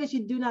long as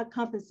you do not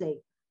compensate.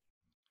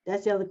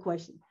 That's the other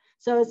question.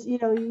 So it's,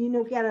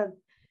 gotta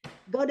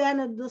go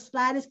down the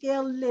sliding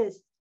scale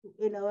list.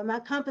 Am I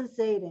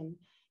compensating?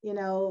 Where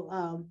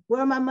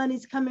are my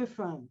monies coming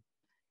from?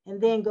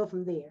 And then go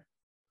from there.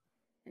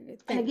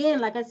 And again,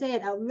 like I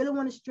said, I really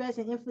want to stress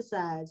and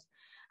emphasize,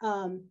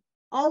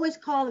 always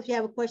call if you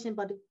have a question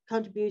about the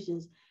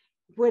contributions,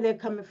 where they're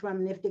coming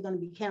from, and if they're going to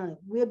be counted.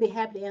 We'll be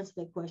happy to answer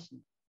that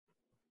question.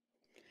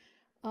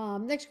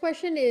 Next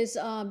question is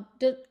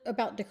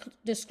about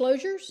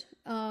disclosures.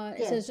 It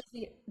yes. says,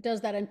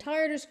 does that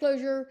entire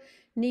disclosure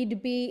need to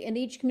be in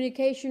each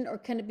communication, or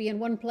can it be in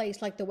one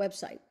place like the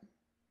website?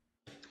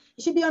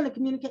 It should be on the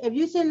communication. If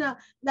you send out,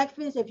 like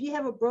for instance, if you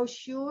have a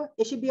brochure,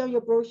 it should be on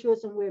your brochure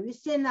somewhere. If you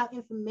send out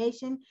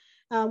information,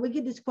 we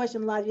get this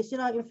question a lot. If you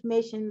send out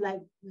information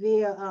like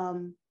via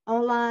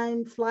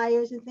online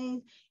flyers and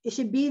things, it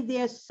should be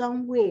there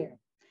somewhere.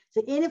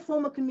 So any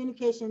form of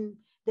communication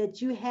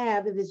that you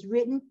have, if it's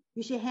written,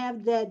 you should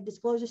have that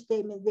disclosure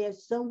statement there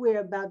somewhere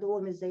about the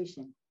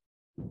organization.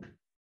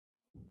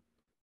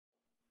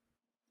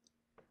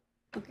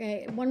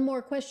 Okay, one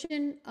more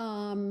question.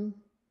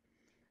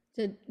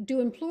 Do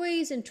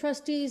employees and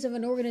trustees of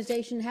an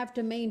organization have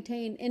to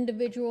maintain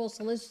individual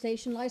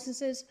solicitation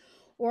licenses,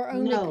 or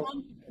only? No. Hang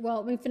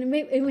on, let me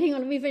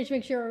finish,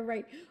 make sure I'm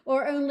right.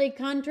 Or only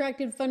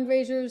contracted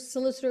fundraisers,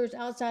 solicitors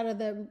outside of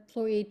the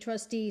employee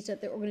trustees that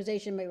the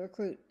organization may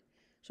recruit?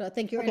 So I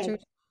think your answer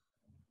is.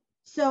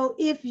 So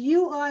if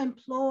you are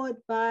employed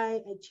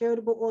by a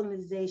charitable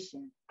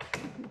organization,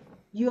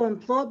 you're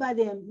employed by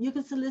them, you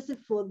can solicit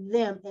for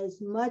them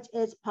as much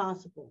as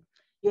possible.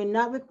 You're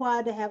not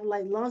required to have,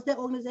 like, as long as that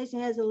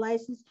organization has a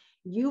license,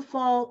 you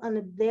fall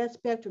under their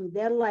spectrum,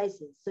 their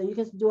license. So you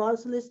can do all the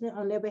soliciting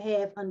on their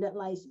behalf under that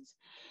license.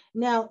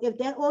 Now, if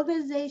that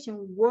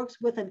organization works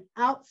with an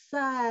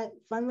outside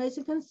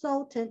fundraising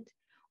consultant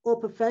or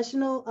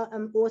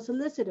professional or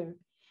solicitor,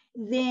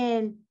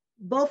 then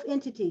both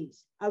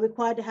entities are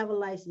required to have a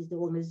license, the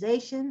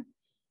organization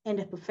and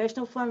the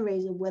professional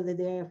fundraiser, whether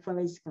they're a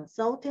fundraising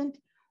consultant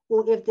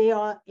or if they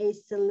are a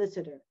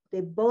solicitor.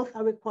 They both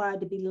are required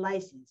to be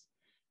licensed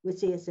with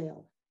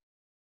CSL.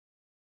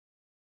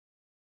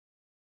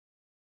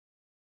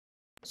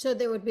 So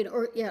there would be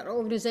an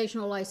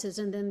organizational license,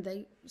 and then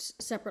the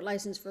separate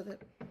license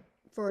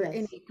for yes.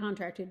 any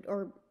contracted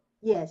or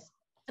yes.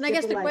 And I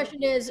guess the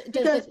question is,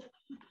 because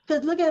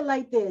look at it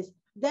like this: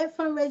 that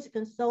fundraising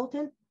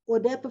consultant or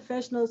that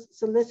professional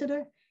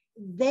solicitor,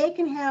 they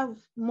can have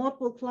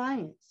multiple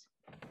clients.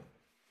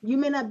 You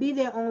may not be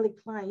their only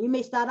client. You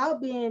may start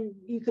out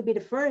you could be the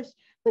first,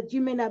 but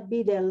you may not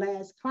be their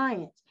last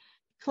client.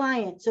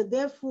 So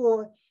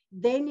therefore,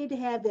 they need to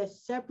have their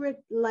separate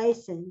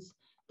license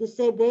to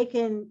say they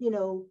can,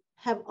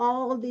 have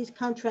all of these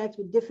contracts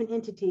with different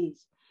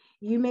entities.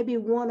 You may be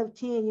one of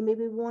 10, you may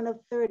be one of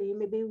 30, you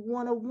may be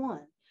one of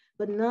one,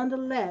 but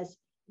nonetheless,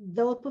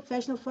 those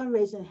professional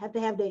fundraisers have to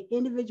have their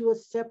individual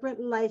separate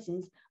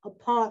license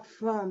apart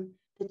from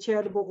the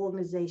charitable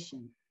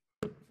organization.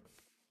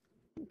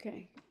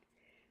 Okay.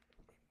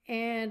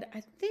 And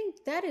I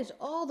think that is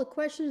all the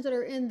questions that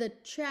are in the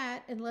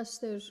chat, unless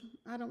there's,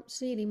 I don't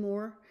see any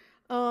more.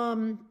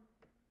 Um,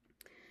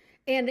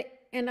 and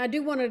and I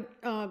do want to,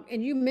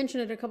 and you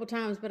mentioned it a couple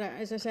times, but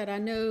as I said, I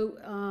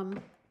know,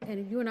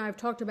 and you and I have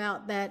talked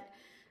about that,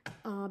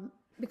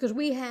 because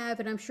we have,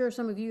 and I'm sure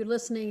some of you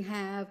listening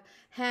have,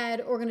 had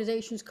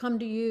organizations come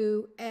to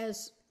you,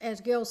 as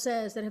Gail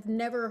says, that have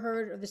never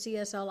heard of the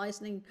CSL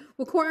licensing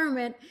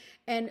requirement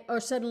and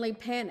are suddenly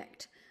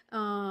panicked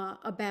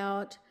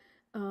about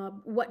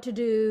what to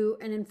do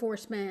and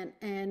enforcement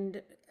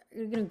and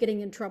getting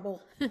in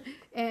trouble.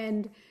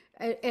 And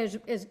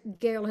as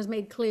Gail has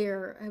made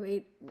clear, I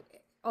mean,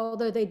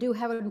 although they do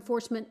have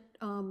enforcement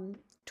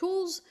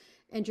tools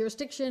and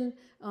jurisdiction,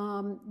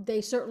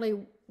 they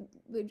certainly,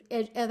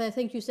 as I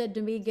think you said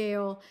to me,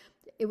 Gail,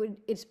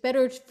 it's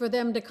better for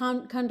them to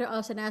come to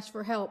us and ask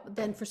for help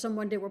than for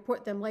someone to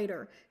report them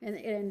later.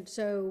 And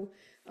so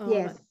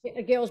Yes.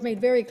 Gail's made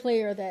very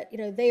clear that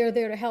they are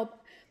there to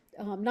help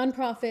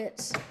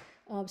nonprofits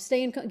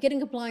get in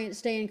compliance,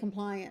 stay in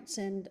compliance,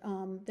 and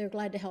they're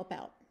glad to help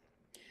out.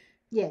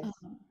 Yes,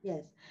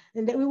 yes.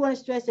 And that we want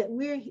to stress that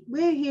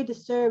we're here to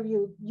serve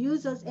you.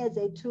 Use us as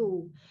a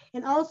tool.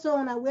 And also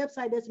on our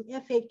website, there's some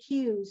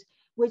FAQs,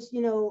 which,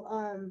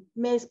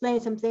 may explain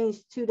some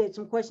things too, that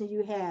some questions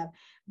you have.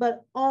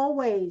 But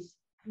always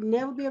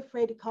never be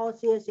afraid to call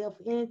CSL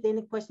for anything,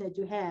 the question that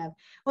you have.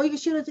 Or you can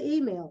shoot us an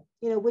email,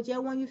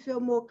 whichever one you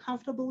feel more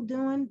comfortable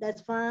doing,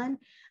 that's fine.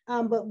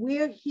 But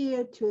we're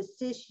here to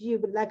assist you.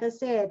 But like I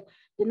said,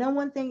 the number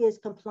one thing is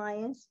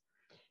compliance.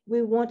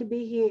 We want to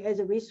be here as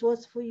a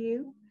resource for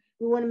you.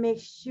 We want to make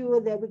sure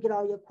that we get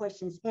all your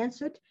questions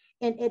answered.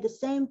 And at the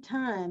same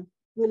time,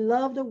 we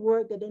love the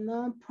work that the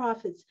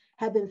nonprofits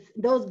have been,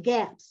 those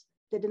gaps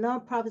that the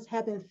nonprofits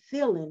have been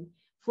filling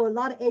for a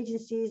lot of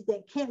agencies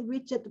that can't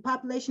reach at the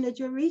population that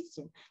you're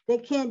reaching. They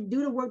can't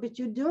do the work that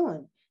you're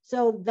doing.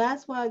 So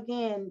that's why,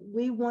 again,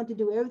 we want to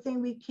do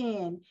everything we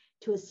can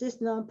to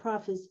assist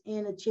nonprofits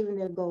in achieving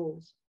their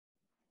goals.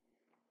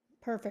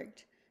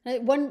 Perfect.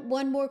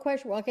 One more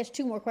question. Well, I guess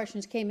two more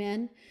questions came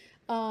in.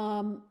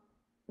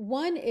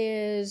 One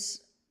is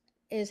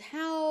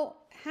how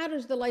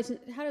does the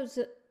license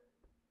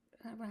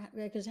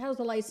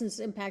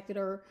impacted,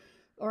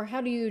 or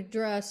how do you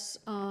address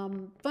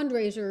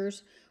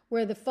fundraisers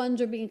where the funds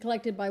are being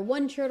collected by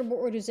one charitable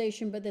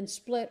organization but then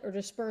split or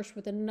dispersed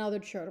with another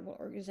charitable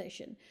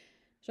organization?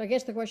 So I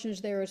guess the question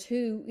is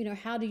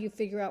how do you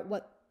figure out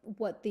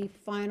what the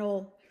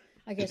final,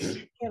 I guess,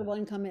 charitable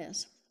income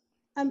is?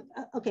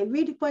 Okay,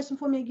 read the question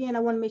for me again. I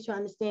want to make sure I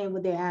understand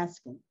what they're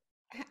asking.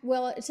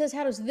 Well, it says,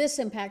 how does this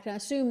impact? I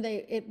assume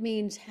it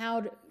means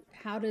how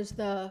is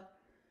the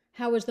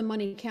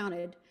money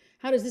counted?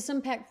 How does this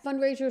impact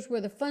fundraisers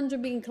where the funds are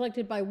being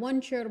collected by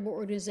one charitable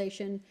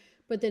organization,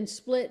 but then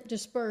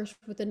dispersed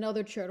with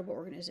another charitable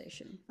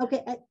organization?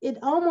 Okay, it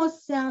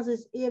almost sounds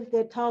as if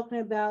they're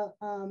talking about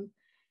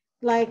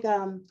like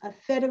a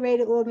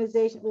federated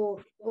organization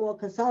or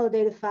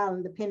consolidated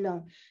filing, depending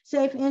on,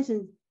 say, for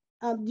instance,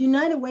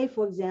 United Way,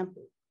 for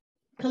example,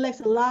 collects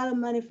a lot of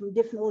money from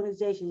different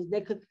organizations. They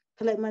could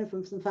collect money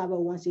from some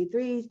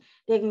 501c3s.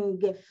 They can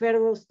get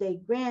federal,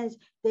 state grants.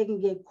 They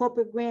can get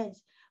corporate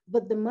grants.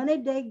 But the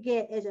money they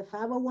get as a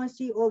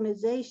 501c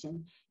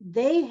organization,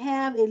 they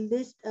have a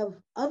list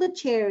of other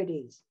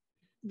charities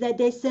that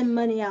they send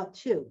money out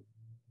to.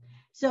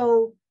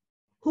 So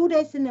who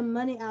they send the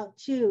money out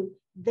to,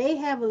 they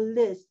have a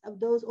list of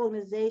those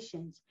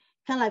organizations,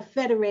 kind of like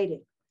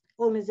federated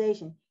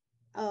organization.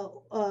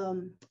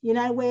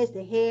 United Way is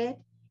the head,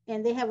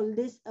 and they have a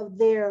list of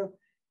their,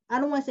 I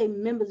don't want to say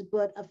members,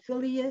 but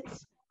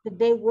affiliates that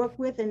they work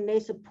with and they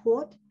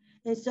support.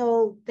 And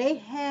so they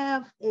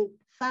have a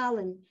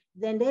filing,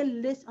 then they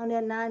list on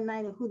their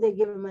 990 who they're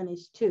giving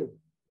monies to.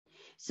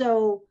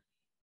 So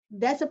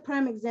that's a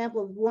prime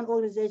example of one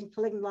organization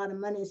collecting a lot of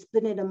money and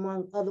splitting it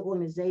among other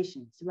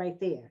organizations right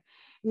there.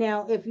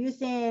 Now, if you're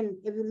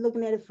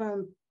looking at it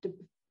from the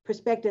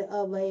perspective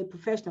of a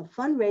professional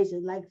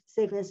fundraiser, like,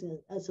 say, for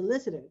instance, a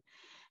solicitor,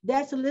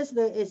 that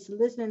solicitor is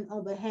soliciting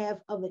on behalf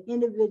of an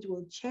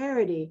individual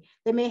charity.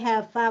 They may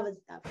have five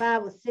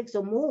or six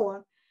or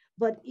more,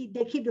 but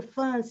they keep the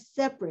funds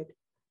separate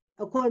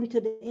according to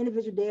the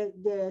individual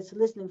they're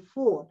soliciting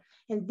for,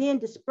 and then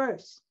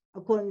disperse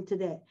according to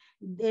that.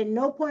 At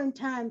no point in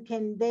time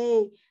can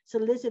they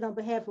solicit on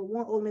behalf of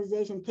one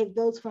organization, take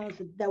those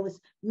funds that was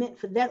meant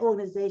for that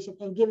organization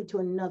and give it to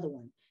another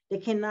one. They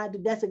cannot do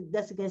that's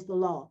against the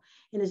law,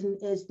 and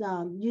it's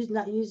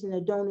not using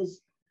the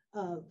donors'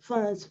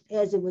 funds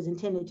as it was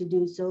intended to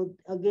do. So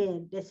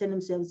again, they set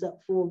themselves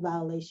up for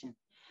violation.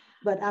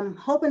 But I'm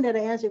hoping that I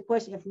answered your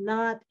question. If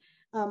not,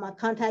 my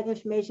contact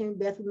information,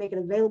 Beth will make it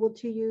available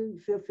to you.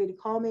 Feel free to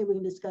call me. We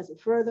can discuss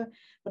it further.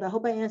 But I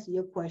hope I answered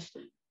your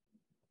question.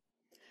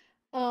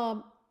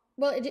 Well,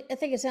 I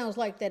think it sounds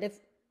like that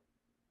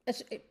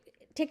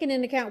taking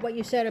into account what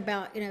you said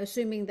about,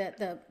 assuming that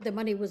the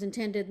money was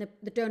intended,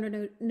 the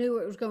donor knew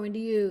it was going to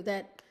you,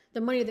 that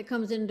the money that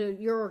comes into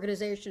your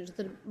organization is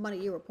the money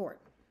you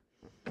report.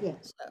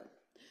 Yes.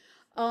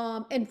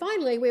 So, and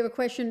finally, we have a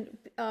question,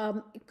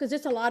 because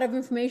it's a lot of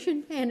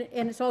information, and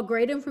it's all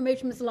great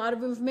information. It's a lot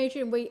of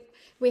information.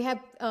 We have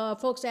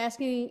folks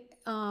asking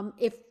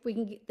if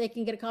they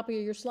can get a copy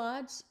of your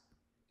slides.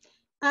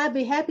 I'd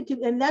be happy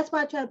to, and that's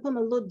why I try to put them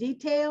a little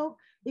detail,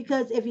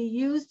 because if you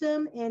use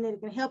them and it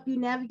can help you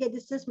navigate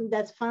the system,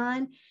 that's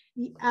fine.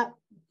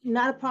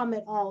 Not a problem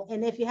at all.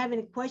 And if you have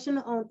any question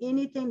on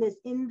anything that's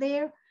in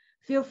there,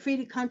 feel free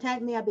to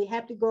contact me. I'll be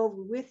happy to go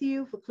over with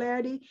you for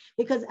clarity,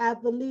 because I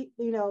believe,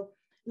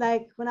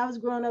 like when I was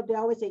growing up, they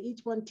always say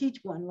each one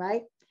teach one,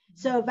 right?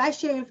 So if I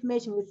share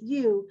information with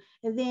you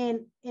and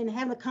then in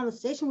having a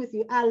conversation with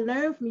you, I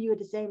learn from you at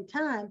the same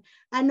time,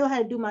 I know how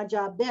to do my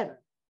job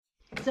better.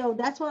 So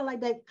that's why I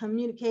like that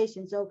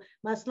communication. So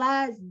my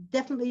slides,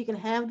 definitely you can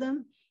have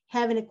them.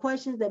 Have any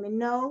questions, let me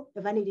know.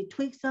 If I need to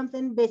tweak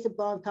something based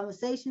upon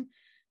conversation,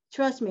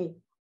 trust me,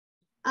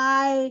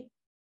 I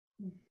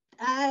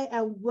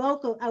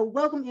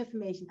welcome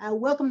information. I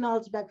welcome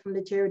knowledge back from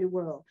the charity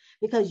world,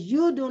 because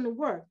you're doing the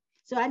work.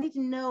 So I need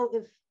to know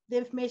if the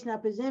information I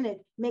presented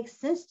makes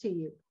sense to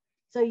you.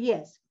 So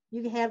yes,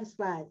 you can have the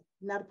slides,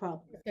 not a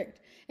problem.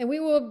 Perfect. And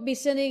we will be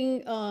sending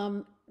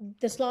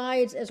the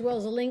slides as well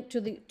as a link to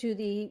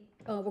the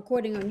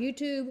recording on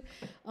YouTube,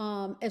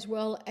 as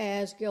well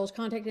as Gail's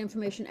contact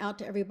information out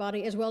to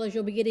everybody, as well as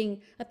you'll be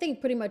getting, I think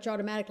pretty much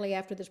automatically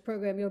after this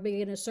program, you'll be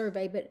getting a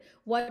survey, but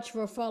watch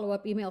for a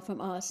follow-up email from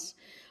us.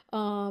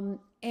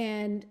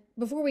 And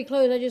before we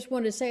close, I just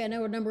wanted to say, I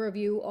know a number of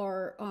you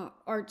are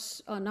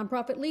arts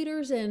nonprofit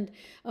leaders, and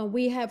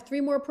we have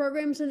 3 more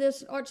programs in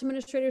this Arts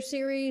Administrator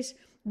Series.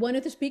 One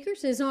of the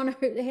speakers is on,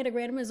 Hannah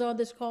Grantham is on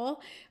this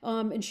call,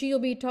 and she'll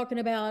be talking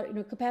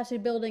about capacity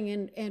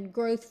building and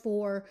growth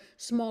for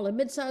small and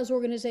mid-sized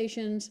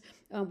organizations.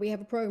 We have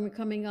a program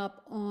coming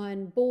up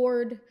on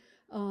board.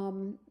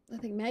 I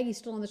think Maggie's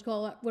still on this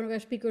call, one of our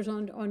speakers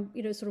on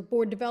sort of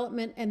board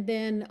development, and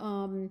then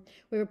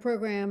we have a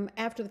program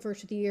after the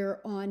first of the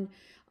year on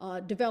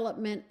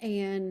development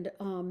and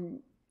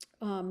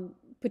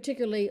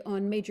particularly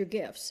on major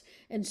gifts.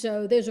 And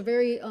so those are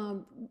very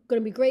going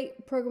to be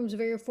great programs,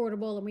 very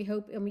affordable, and we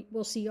hope and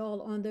we'll see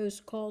y'all on those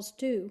calls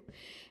too.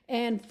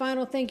 And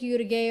final thank you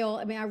to Gail.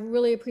 I mean, I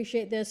really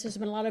appreciate this. There's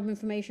been a lot of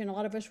information. A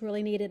lot of us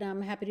really need it.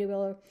 I'm happy to be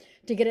able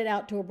to get it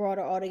out to a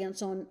broader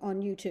audience on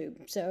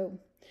YouTube. So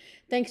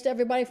thanks to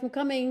everybody for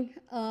coming,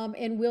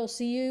 and we'll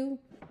see you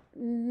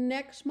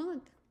next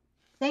month.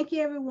 Thank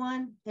you,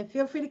 everyone. And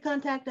feel free to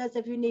contact us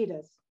if you need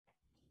us.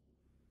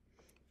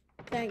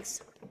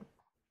 Thanks.